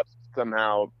ended up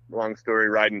somehow, long story,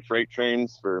 riding freight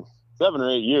trains for 7 or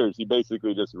 8 years. He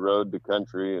basically just rode the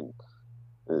country and,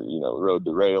 you know, rode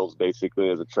the rails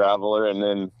basically as a traveler. And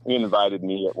then he invited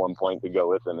me at one point to go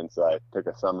with him. And so I took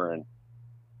a summer and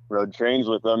rode trains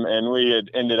with him. And we had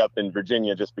ended up in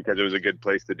Virginia just because it was a good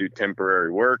place to do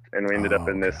temporary work. And we ended up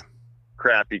in this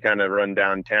crappy kind of run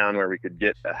downtown where we could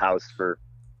get a house for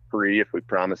free if we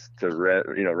promised to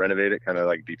renovate it, kind of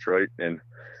like Detroit. And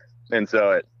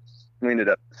so we ended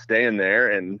up staying there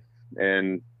and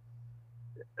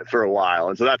for a while.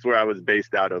 And so that's where I was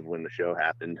based out of when the show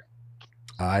happened.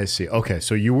 I see. Okay.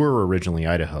 So you were originally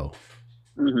Idaho.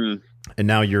 Mm-hmm. And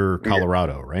now you're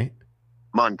Colorado, right?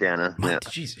 Montana. Yeah.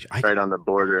 Jesus, right on the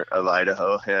border of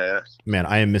Idaho. Yeah. Man,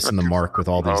 I am missing the mark with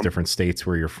all these different states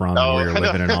where you're from and where you're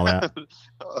living and all that.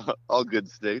 All good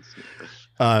states.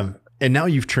 And now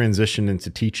you've transitioned into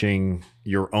teaching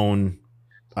your own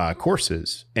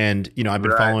courses. And, you know, I've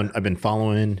been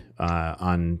following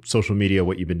on social media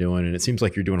what you've been doing. And it seems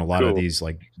like you're doing a lot of these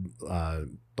like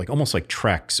almost like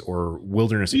treks or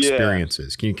wilderness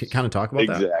experiences. Can you kind of talk about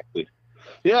that? Exactly.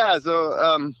 Yeah.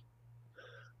 So,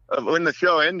 when the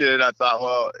show ended, I thought,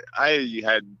 well, I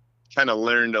had kind of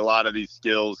learned a lot of these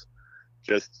skills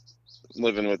just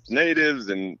living with natives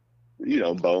and, you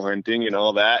know, bow hunting and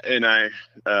all that. And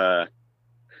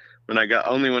when I got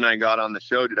on the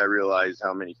show did I realize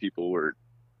how many people were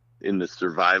in the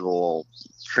survival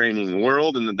training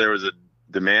world and that there was a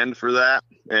demand for that.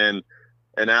 And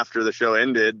after the show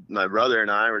ended, my brother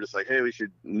and I were just like, hey, we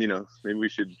should, you know, maybe we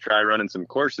should try running some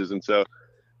courses. And so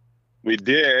we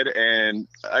did, and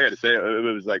I got to say,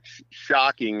 it was like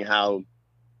shocking how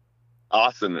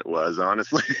awesome it was,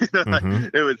 honestly.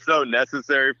 Mm-hmm. It was so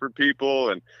necessary for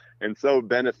people and so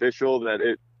beneficial that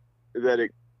it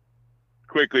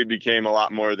quickly became a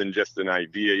lot more than just an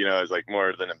idea. You know, it was like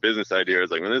more than a business idea. It was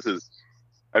like,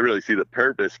 I really see the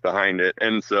purpose behind it.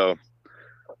 And so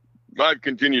I've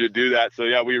continued to do that. So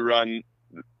yeah, we run,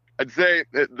 I'd say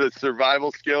the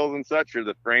survival skills and such are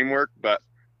the framework, but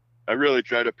I really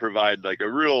try to provide like a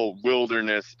real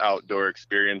wilderness outdoor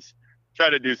experience. Try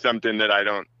to do something that I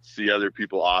don't see other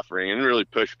people offering and really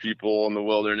push people in the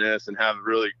wilderness and have a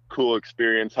really cool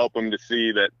experience, help them to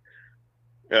see that,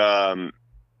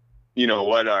 you know,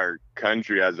 what our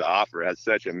country has to offer has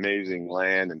such amazing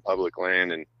land and public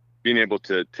land, and being able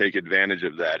to take advantage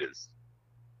of that it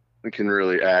can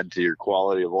really add to your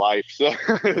quality of life. So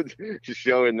just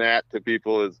showing that to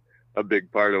people is a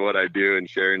big part of what I do, and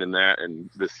sharing in that and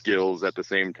the skills at the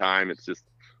same time. It's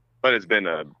been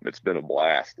a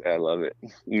blast. I love it.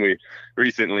 We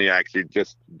recently actually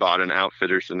just bought an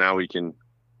outfitter, so now we can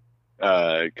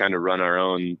kind of run our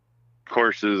own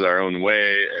courses our own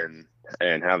way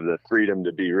and have the freedom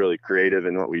to be really creative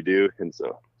in what we do. And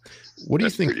so what do you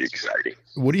think? Pretty exciting.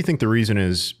 What do you think the reason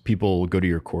is people go to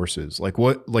your courses?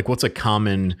 What's a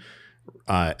common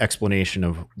explanation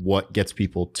of what gets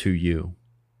people to you?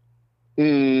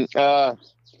 It's such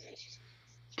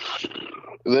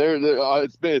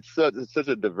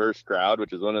a diverse crowd,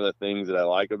 which is one of the things that I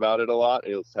like about it a lot.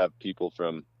 You'll have people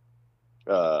from,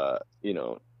 you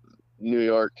know, New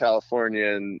York,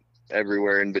 California, and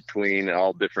everywhere in between,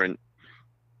 all different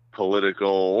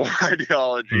political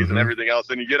ideologies and everything else.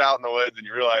 And you get out in the woods and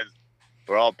you realize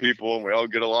we're all people and we all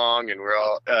get along and we're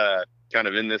all kind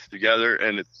of in this together.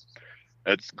 And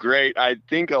it's great. I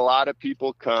think a lot of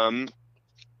people come.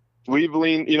 We've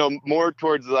leaned, you know, more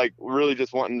towards like really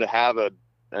just wanting to have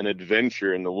an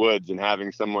adventure in the woods and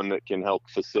having someone that can help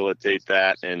facilitate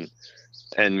that and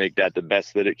make that the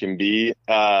best that it can be.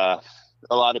 A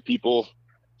lot of people,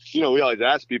 you know, we always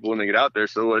ask people when they get out there,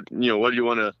 so what do you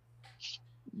want to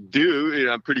do? You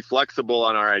know, I'm pretty flexible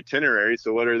on our itinerary.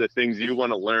 So what are the things you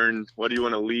want to learn? What do you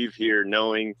want to leave here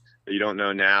knowing that you don't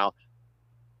know now?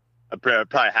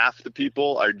 Probably half the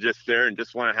people are just there and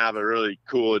just want to have a really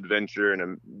cool adventure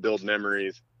and build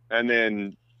memories. And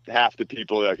then half the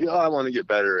people are like, I want to get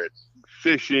better at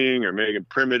fishing or making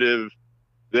primitive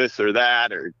this or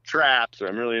that or traps, or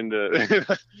I'm really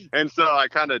into and so I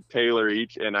kind of tailor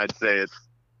each, and I'd say it's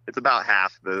about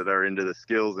half that are into the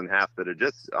skills and half that are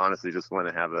just honestly just want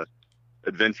to have a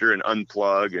adventure and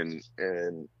unplug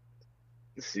and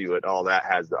see what all that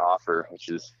has to offer, which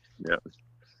is,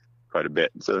 quite a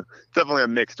bit. So definitely a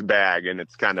mixed bag, and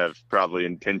it's kind of probably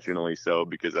intentionally so,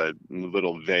 because I'm a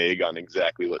little vague on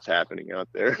exactly what's happening out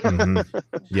there.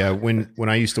 Yeah. When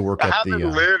I used to work at having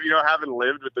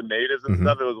lived with the natives and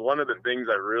stuff, it was one of the things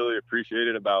I really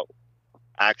appreciated about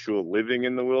actual living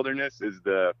in the wilderness is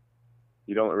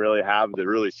you don't really have the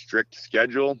really strict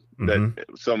schedule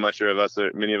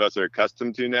that many of us are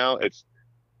accustomed to now. It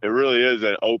really is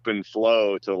an open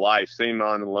flow to life. Same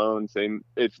on loan,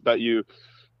 but you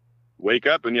wake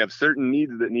up and you have certain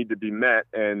needs that need to be met,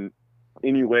 and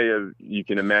any way you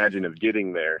can imagine of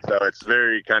getting there. So it's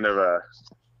very kind of a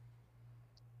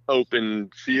open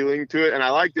feeling to it. And I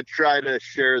like to try to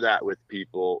share that with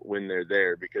people when they're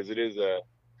there, because it is a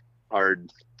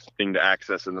hard thing to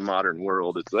access in the modern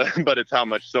world. But it's how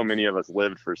much so many of us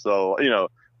lived for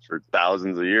for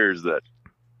thousands of years that,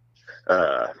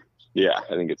 I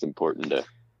think it's important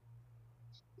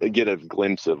to get a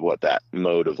glimpse of what that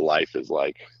mode of life is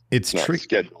like. It's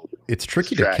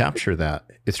tricky to capture that.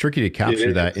 It's tricky to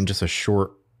capture that in just a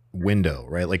short window,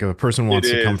 right? Like if a person wants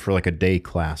to come for like a day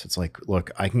class, it's like,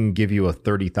 look, I can give you a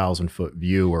 30,000 foot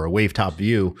view or a wave top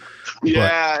view.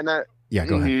 Yeah.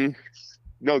 Go ahead.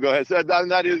 No, go ahead. So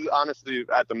that is honestly,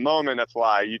 at the moment, that's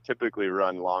why you typically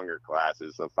run longer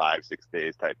classes, so 5-6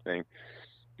 days type thing,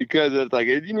 because it's like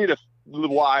you need a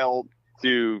while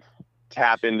to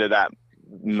tap into that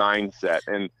mindset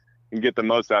and get the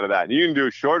most out of that. You can do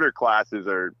shorter classes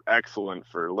are excellent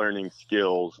for learning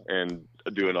skills and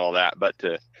doing all that, but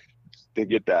to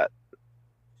get that,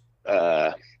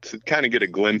 to kind of get a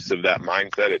glimpse of that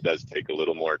mindset, it does take a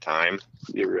little more time.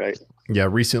 You're right. Yeah.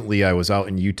 Recently I was out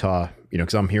in Utah,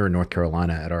 cause I'm here in North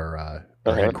Carolina at our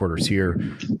headquarters here,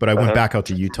 but I went back out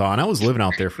to Utah, and I was living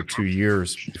out there for 2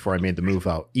 years before I made the move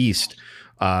out east.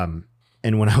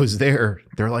 And when I was there,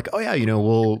 they're like, "Oh yeah,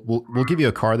 we'll give you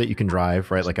a car that you can drive,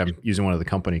 right?" Like I'm using one of the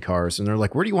company cars, and they're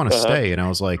like, "Where do you want to stay?" And I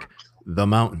was like, "The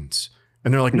mountains."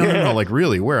 And they're like, "No, like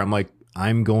really, where?" I'm like,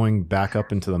 "I'm going back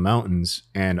up into the mountains,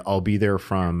 and I'll be there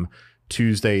from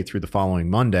Tuesday through the following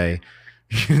Monday."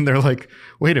 And they're like,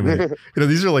 "Wait a minute,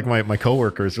 these are like my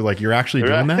coworkers. They're like, "You're actually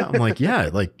doing that?" I'm like, "Yeah,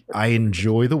 like I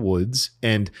enjoy the woods,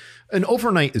 and an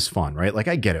overnight is fun, right? Like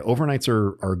I get it. Overnights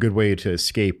are a good way to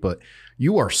escape, but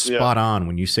you are spot on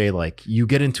when you say like you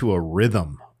get into a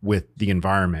rhythm with the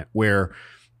environment where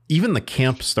even the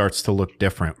camp starts to look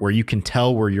different, where you can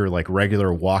tell where your like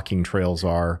regular walking trails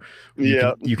are.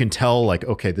 You can tell like,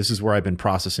 okay, this is where I've been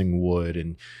processing wood,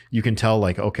 and you can tell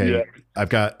like, okay, I've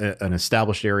got an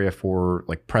established area for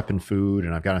like prepping food,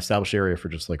 and I've got an established area for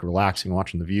just like relaxing,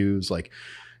 watching the views. Like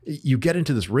you get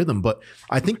into this rhythm. But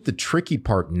I think the tricky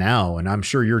part now, and I'm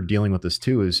sure you're dealing with this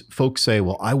too, is folks say,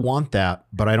 well, I want that,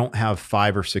 but I don't have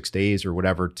 5 or 6 days or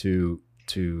whatever to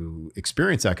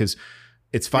experience that, because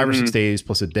it's 5 or 6 days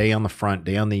plus a day on the front,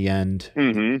 day on the end.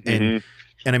 And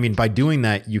I mean, by doing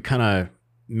that, you kind of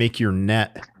make your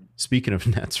net, speaking of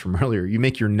nets from earlier, you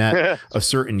make your net a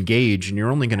certain gauge, and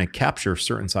you're only going to capture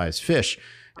certain size fish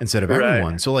instead of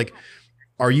everyone. So like,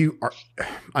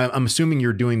 I'm assuming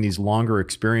you're doing these longer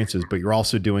experiences, but you're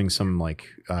also doing some like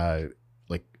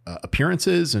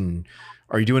appearances, and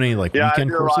are you doing any like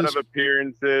weekend courses? A lot of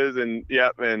appearances, and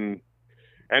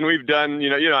we've done,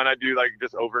 and I do like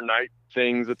just overnight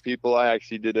things with people. I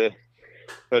actually did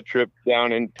a trip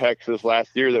down in Texas last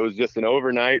year that was just an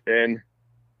overnight, and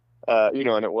and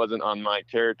it wasn't on my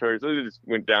territory, so I just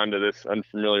went down to this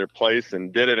unfamiliar place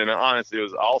and did it, and honestly, it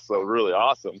was also really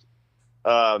awesome.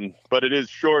 But it is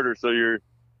shorter, so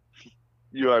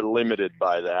you are limited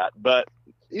by that, but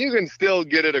you can still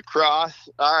get it across.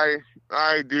 I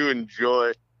do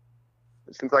enjoy,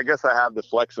 since I guess I have the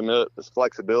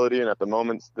flexibility, and at the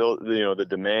moment still, the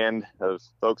demand of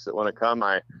folks that want to come,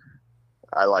 I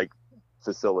like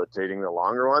facilitating the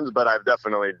longer ones, but I've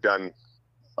definitely done,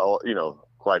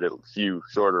 quite a few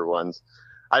shorter ones.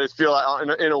 I just feel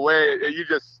like in a way, you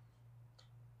just,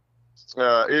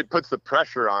 it puts the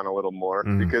pressure on a little more,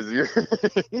 because you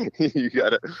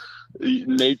gotta,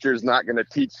 nature's not going to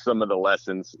teach some of the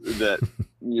lessons that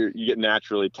you get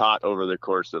naturally taught over the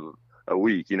course of a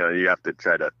week. You have to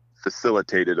try to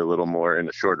facilitate it a little more in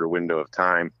a shorter window of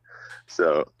time.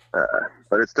 So,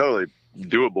 but it's totally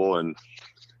doable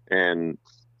and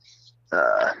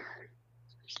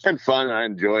fun. I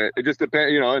enjoy it. It just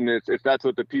depends, and if that's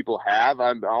what the people have,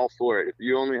 I'm all for it. If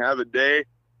you only have a day,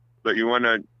 but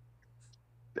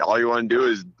all you want to do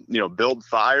is, build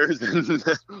fires,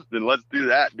 then let's do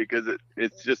that, because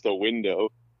it's just a window,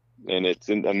 and it's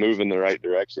a move in the right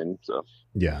direction. So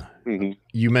Yeah. Mhm.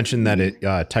 You mentioned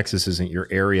that Texas isn't your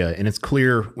area, and it's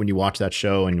clear when you watch that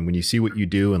show and when you see what you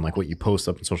do and like what you post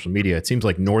up on social media, it seems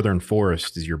like Northern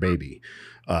Forest is your baby.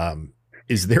 Um,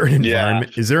 is there an Yeah.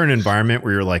 environment? Is there an environment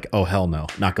where you're like, oh hell no,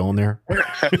 not going there?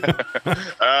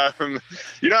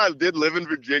 I did live in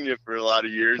Virginia for a lot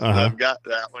of years, so Uh-huh. I've got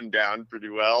that one down pretty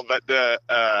well. But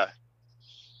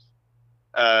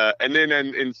and then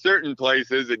in certain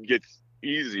places it gets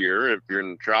easier if you're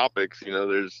in the tropics.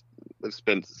 I've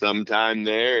spent some time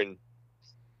there, and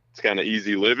it's kind of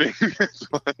easy living.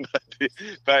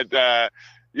 but yeah,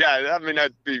 I mean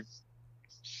that'd be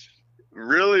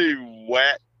really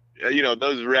wet.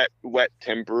 Those wet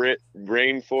temperate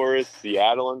rainforests,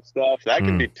 Seattle and stuff, that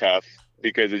can be tough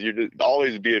because you're just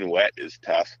always being wet is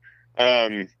tough.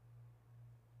 And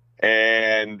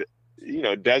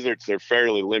deserts are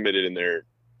fairly limited in their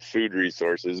food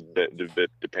resources, but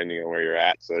depending on where you're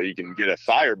at. So you can get a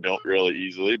fire built really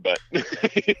easily, but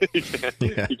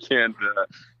you can't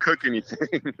cook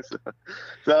anything.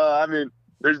 So I mean,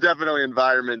 there's definitely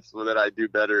environments that I do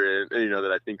better in,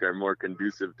 that I think are more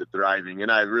conducive to thriving.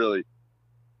 And I really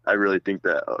think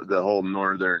that the whole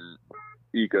northern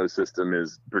ecosystem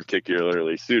is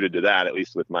particularly suited to that, at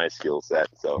least with my skill set.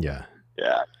 So yeah,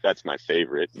 that's my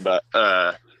favorite. But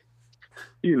I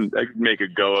could make a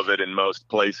go of it in most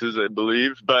places, I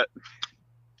believe. But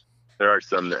there are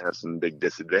some that have some big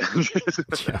disadvantages.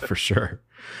 Yeah, for sure.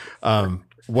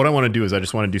 What I want to do is I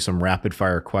just want to do some rapid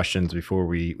fire questions before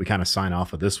we kind of sign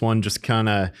off of this one. Just kind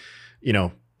of,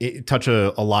 touch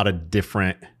a lot of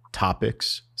different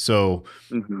topics. So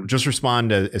just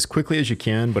respond as quickly as you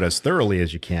can, but as thoroughly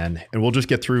as you can. And we'll just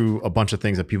get through a bunch of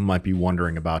things that people might be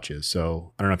wondering about you.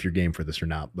 So I don't know if you're game for this or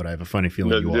not, but I have a funny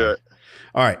feeling you are.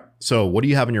 All right. So what do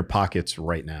you have in your pockets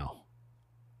right now?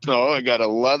 Oh, I got a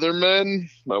Leatherman,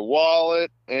 my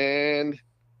wallet, and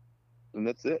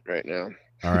that's it right now.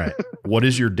 All right. What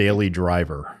is your daily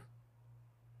driver?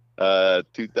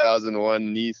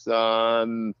 2001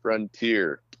 Nissan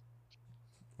Frontier.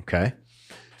 Okay.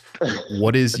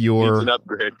 What is your Needs an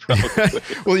upgrade?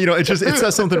 Well, it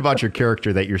says something about your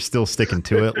character that you're still sticking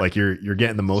to it, like you're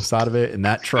getting the most out of it, and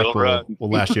that truck will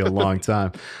last you a long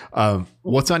time.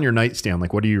 What's on your nightstand?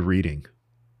 Like, what are you reading?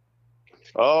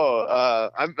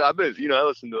 I've been, I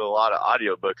listen to a lot of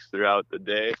audiobooks throughout the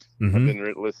day. I've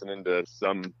been listening to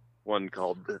one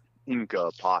called The Inca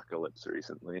Apocalypse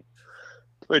recently,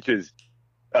 which is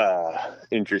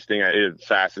interesting. I'm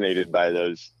fascinated by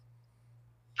those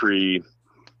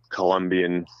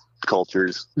pre-Columbian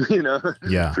cultures,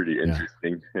 Yeah. Pretty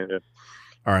interesting. Yeah.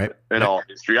 All right. And all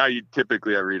history. I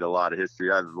read a lot of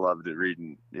history. I've loved it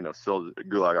reading,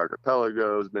 Gulag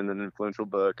Archipelago has been an influential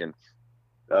book, and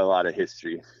a lot of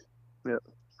history. Yeah.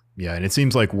 Yeah. And it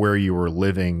seems like where you were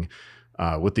living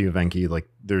with the Evenki, like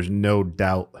there's no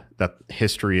doubt that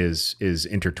history is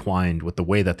intertwined with the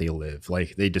way that they live.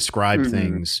 Like they describe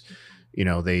things,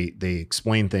 they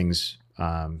explain things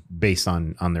based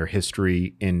on their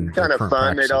history in kind of fun.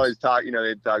 Practices. They'd always talk,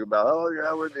 they'd talk about,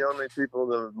 we're the only people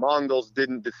the Mongols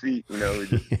didn't defeat. We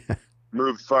just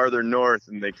moved farther north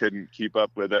and they couldn't keep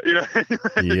up with it.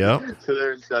 Yep. So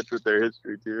they're in touch with their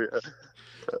history too.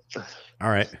 All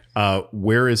right.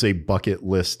 Where is a bucket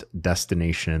list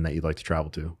destination that you'd like to travel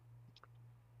to?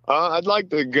 I'd like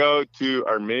to go to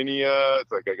Armenia.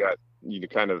 It's like I got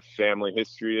kind of family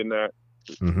history in that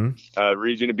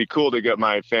region. It'd be cool to go.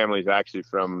 My family's actually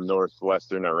from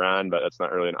northwestern Iran, but that's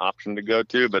not really an option to go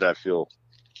to. But I feel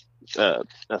a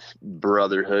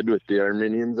brotherhood with the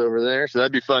Armenians over there, so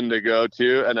that'd be fun to go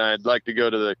to. And I'd like to go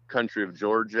to the country of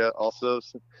Georgia also,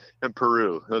 and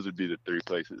Peru. Those would be the three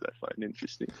places I find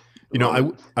interesting.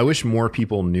 I wish more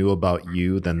people knew about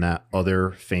you than that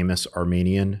other famous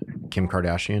Armenian, Kim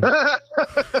Kardashian.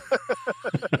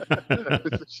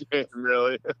 It's a shame,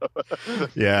 really.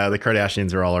 Yeah, the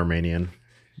Kardashians are all Armenian.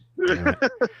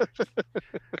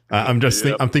 I'm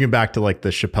thinking back to like the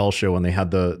Chappelle show when they had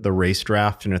the race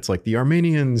draft, and it's like the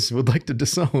Armenians would like to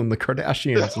disown the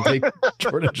Kardashians and take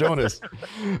Jordan Jonas.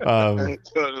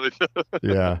 Totally.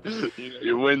 Yeah.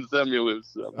 You win some, you lose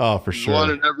some. Oh, for sure.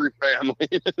 One in every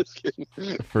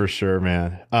family. For sure,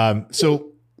 man.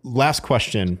 So last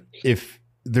question. If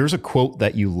there's a quote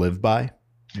that you live by,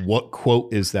 what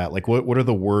quote is that? Like what are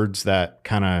the words that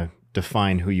kind of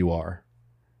define who you are?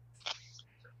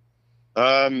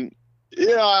 On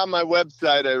my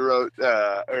website I wrote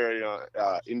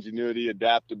ingenuity,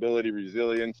 adaptability,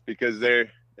 resilience, because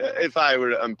if I were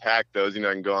to unpack those, I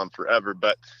can go on forever,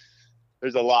 but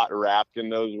there's a lot wrapped in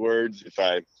those words. If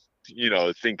I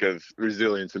think of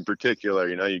resilience in particular,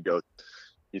 you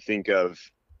think of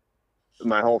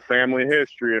my whole family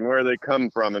history and where they come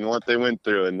from and what they went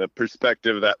through and the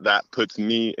perspective that that puts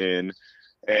me in.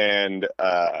 And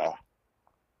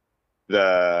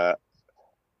the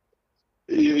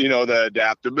the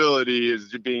adaptability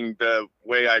is being the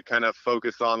way I kind of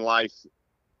focus on life,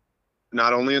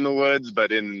 not only in the woods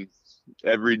but in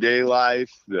everyday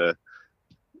life. The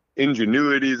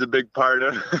ingenuity is a big part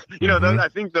of those, I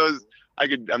think those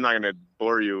I'm not going to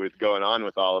bore you with going on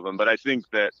with all of them, but I think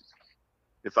that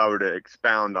if I were to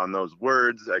expound on those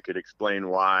words, I could explain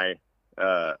why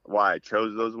I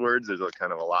chose those words. There's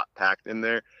kind of a lot packed in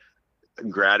there.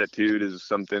 Gratitude is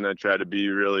something I try to be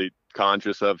really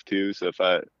conscious of too. So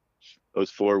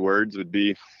those 4 words would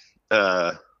be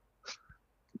play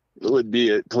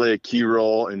a key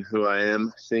role in who I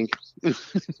am, I think.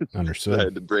 Understood. I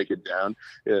had to break it down.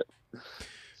 Yeah.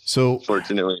 So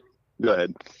fortunately, go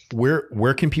ahead.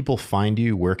 Where can people find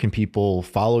you? Where can people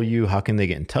follow you? How can they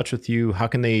get in touch with you? How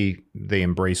can they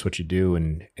embrace what you do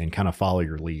and kind of follow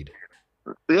your lead?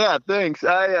 Yeah, thanks.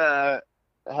 I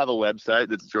have a website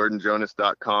that's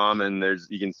jordanjonas.com, and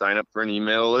you can sign up for an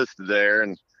email list there.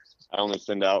 And I only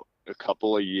send out a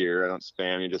couple a year. I don't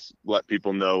spam. You just let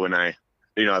people know when I've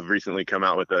recently come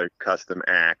out with a custom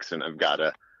axe, and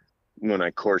when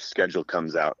my course schedule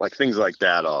comes out, like things like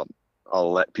that,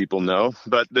 I'll let people know.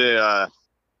 But the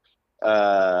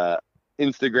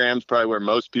Instagram's probably where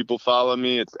most people follow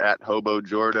me. It's at Hobo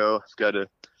Jordo. It's got a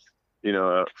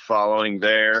following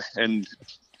there, and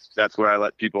that's where I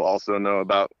let people also know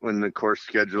about when the course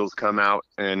schedules come out.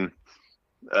 And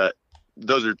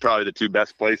those are probably the 2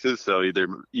 best places. So either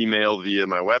email via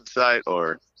my website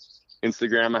or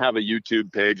Instagram. I have a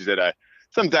YouTube page that I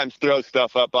sometimes throw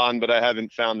stuff up on, but I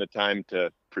haven't found the time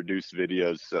to produce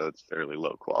videos, so it's fairly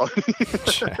low quality.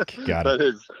 Check. Got it. But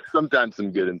it's sometimes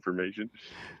some good information.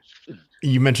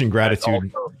 You mentioned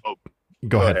gratitude.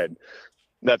 Go ahead.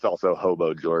 That's also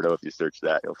Hobo Jordo. If you search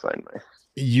that, you'll find me.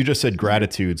 You just said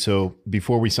gratitude. So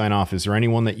before we sign off, is there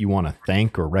anyone that you want to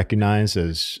thank or recognize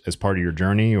as part of your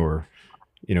journey, or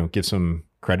give some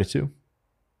credit to?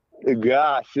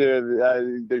 Gosh,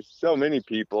 there's so many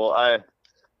people.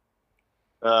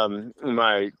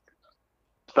 My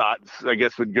thoughts, I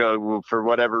guess, would go, for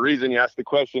whatever reason you asked the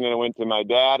question, and I went to my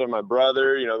dad and my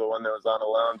brother, the one that was on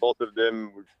alone. Both of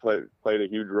them played a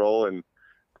huge role in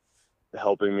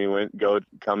helping me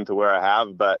come to where I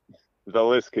have, but the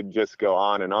list could just go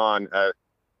on and on.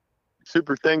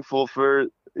 Super thankful for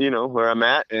where I'm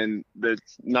at, and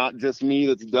it's not just me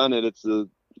that's done it. It's the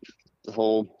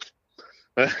whole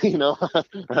a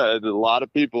lot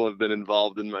of people have been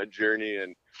involved in my journey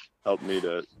and helped me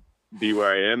to be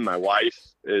where I am. My wife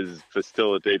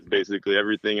facilitates basically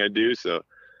everything I do. So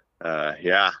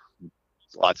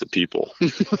lots of people.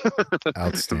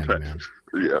 Outstanding, man.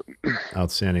 Yeah.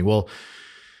 Outstanding. Well,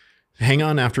 hang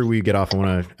on after we get off. I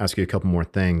want to ask you a couple more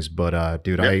things, but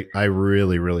dude, yep. I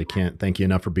really, really can't thank you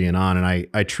enough for being on. And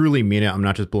I truly mean it. I'm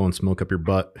not just blowing smoke up your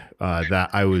butt. That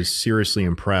I was seriously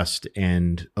impressed.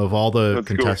 And of all the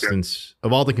contestants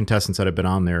that have been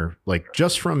on there, like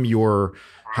just from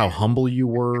how humble you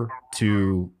were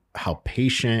to how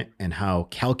patient and how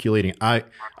calculating, I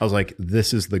was like,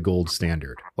 this is the gold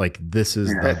standard. Like, this is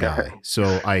the guy.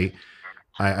 So I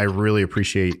really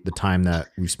appreciate the time that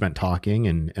we've spent talking,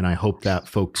 and I hope that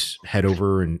folks head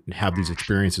over and have these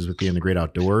experiences with you in the great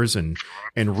outdoors and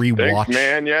rewatch. Thanks,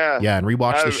 man. Yeah. And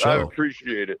rewatch the show. I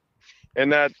appreciate it.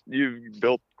 And that you've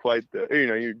built quite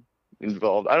you're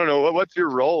involved. I don't know. What's your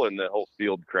role in the whole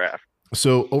field craft?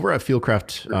 So over at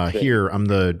Fieldcraft here, I'm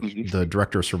the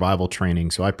director of survival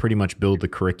training. So I pretty much build the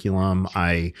curriculum.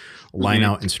 I line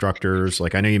out instructors.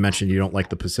 Like, I know you mentioned you don't like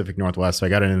the Pacific Northwest. So I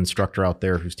got an instructor out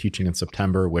there who's teaching in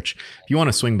September, which if you want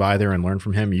to swing by there and learn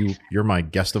from him, you're my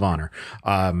guest of honor.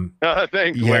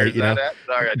 Thanks. Yeah, Where's that at?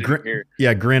 Sorry, I didn't hear.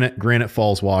 Yeah, Granite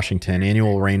Falls, Washington.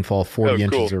 Annual rainfall, 40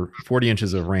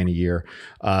 inches of rain a year.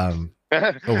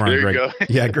 Over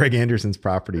on Greg Anderson's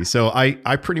property. So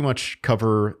I pretty much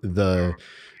cover the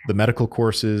medical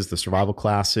courses, the survival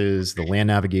classes, the land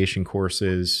navigation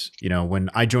courses. When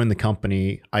I joined the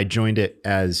company, I joined it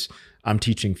as I'm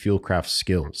teaching fieldcraft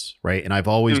skills, right? And I've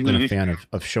always been a fan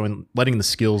of letting the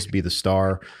skills be the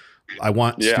star. I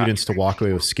want students to walk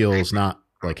away with skills, not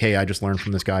like, hey, I just learned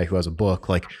from this guy who has a book.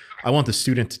 Like, I want the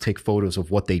student to take photos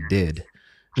of what they did.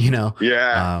 So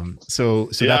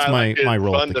that's my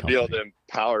role. It's fun to be able to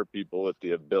empower people with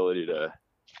the ability to.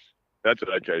 That's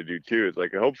what I try to do too. It's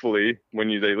like, hopefully when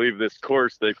they leave this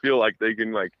course, they feel like they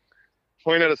can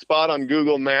point at a spot on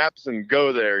Google Maps and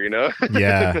go there.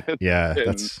 Yeah.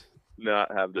 That's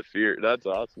not have the fear. That's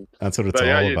awesome. That's what it's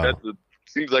all about.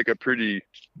 Seems like a pretty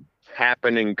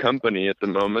happening company at the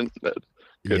moment.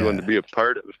 good one to be a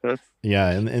part of. Huh? Yeah.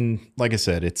 And like I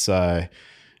said, it's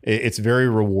very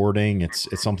rewarding. It's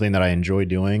something that I enjoy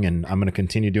doing, and I'm going to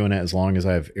continue doing it as long as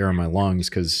I have air in my lungs.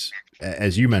 Cause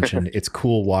as you mentioned, it's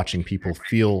cool watching people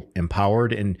feel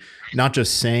empowered, and not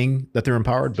just saying that they're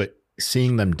empowered, but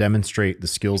seeing them demonstrate the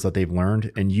skills that they've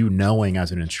learned, and you knowing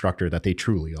as an instructor that they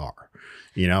truly are,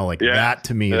 like that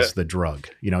to me is the drug,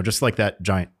 just like that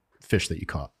giant fish that you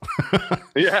caught.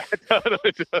 Yeah,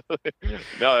 totally.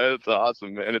 No, it's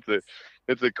awesome, man.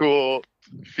 It's a cool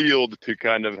field to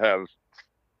kind of have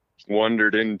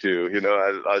wandered into.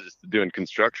 I was just doing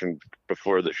construction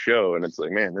before the show, and it's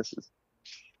like, man, this is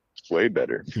way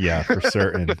better. Yeah, for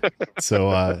certain. So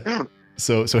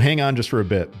hang on just for a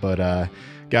bit, but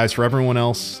guys, for everyone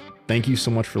else, thank you so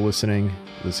much for listening.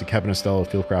 This is Kevin Estella of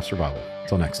Fieldcraft Survival.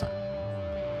 Until next time.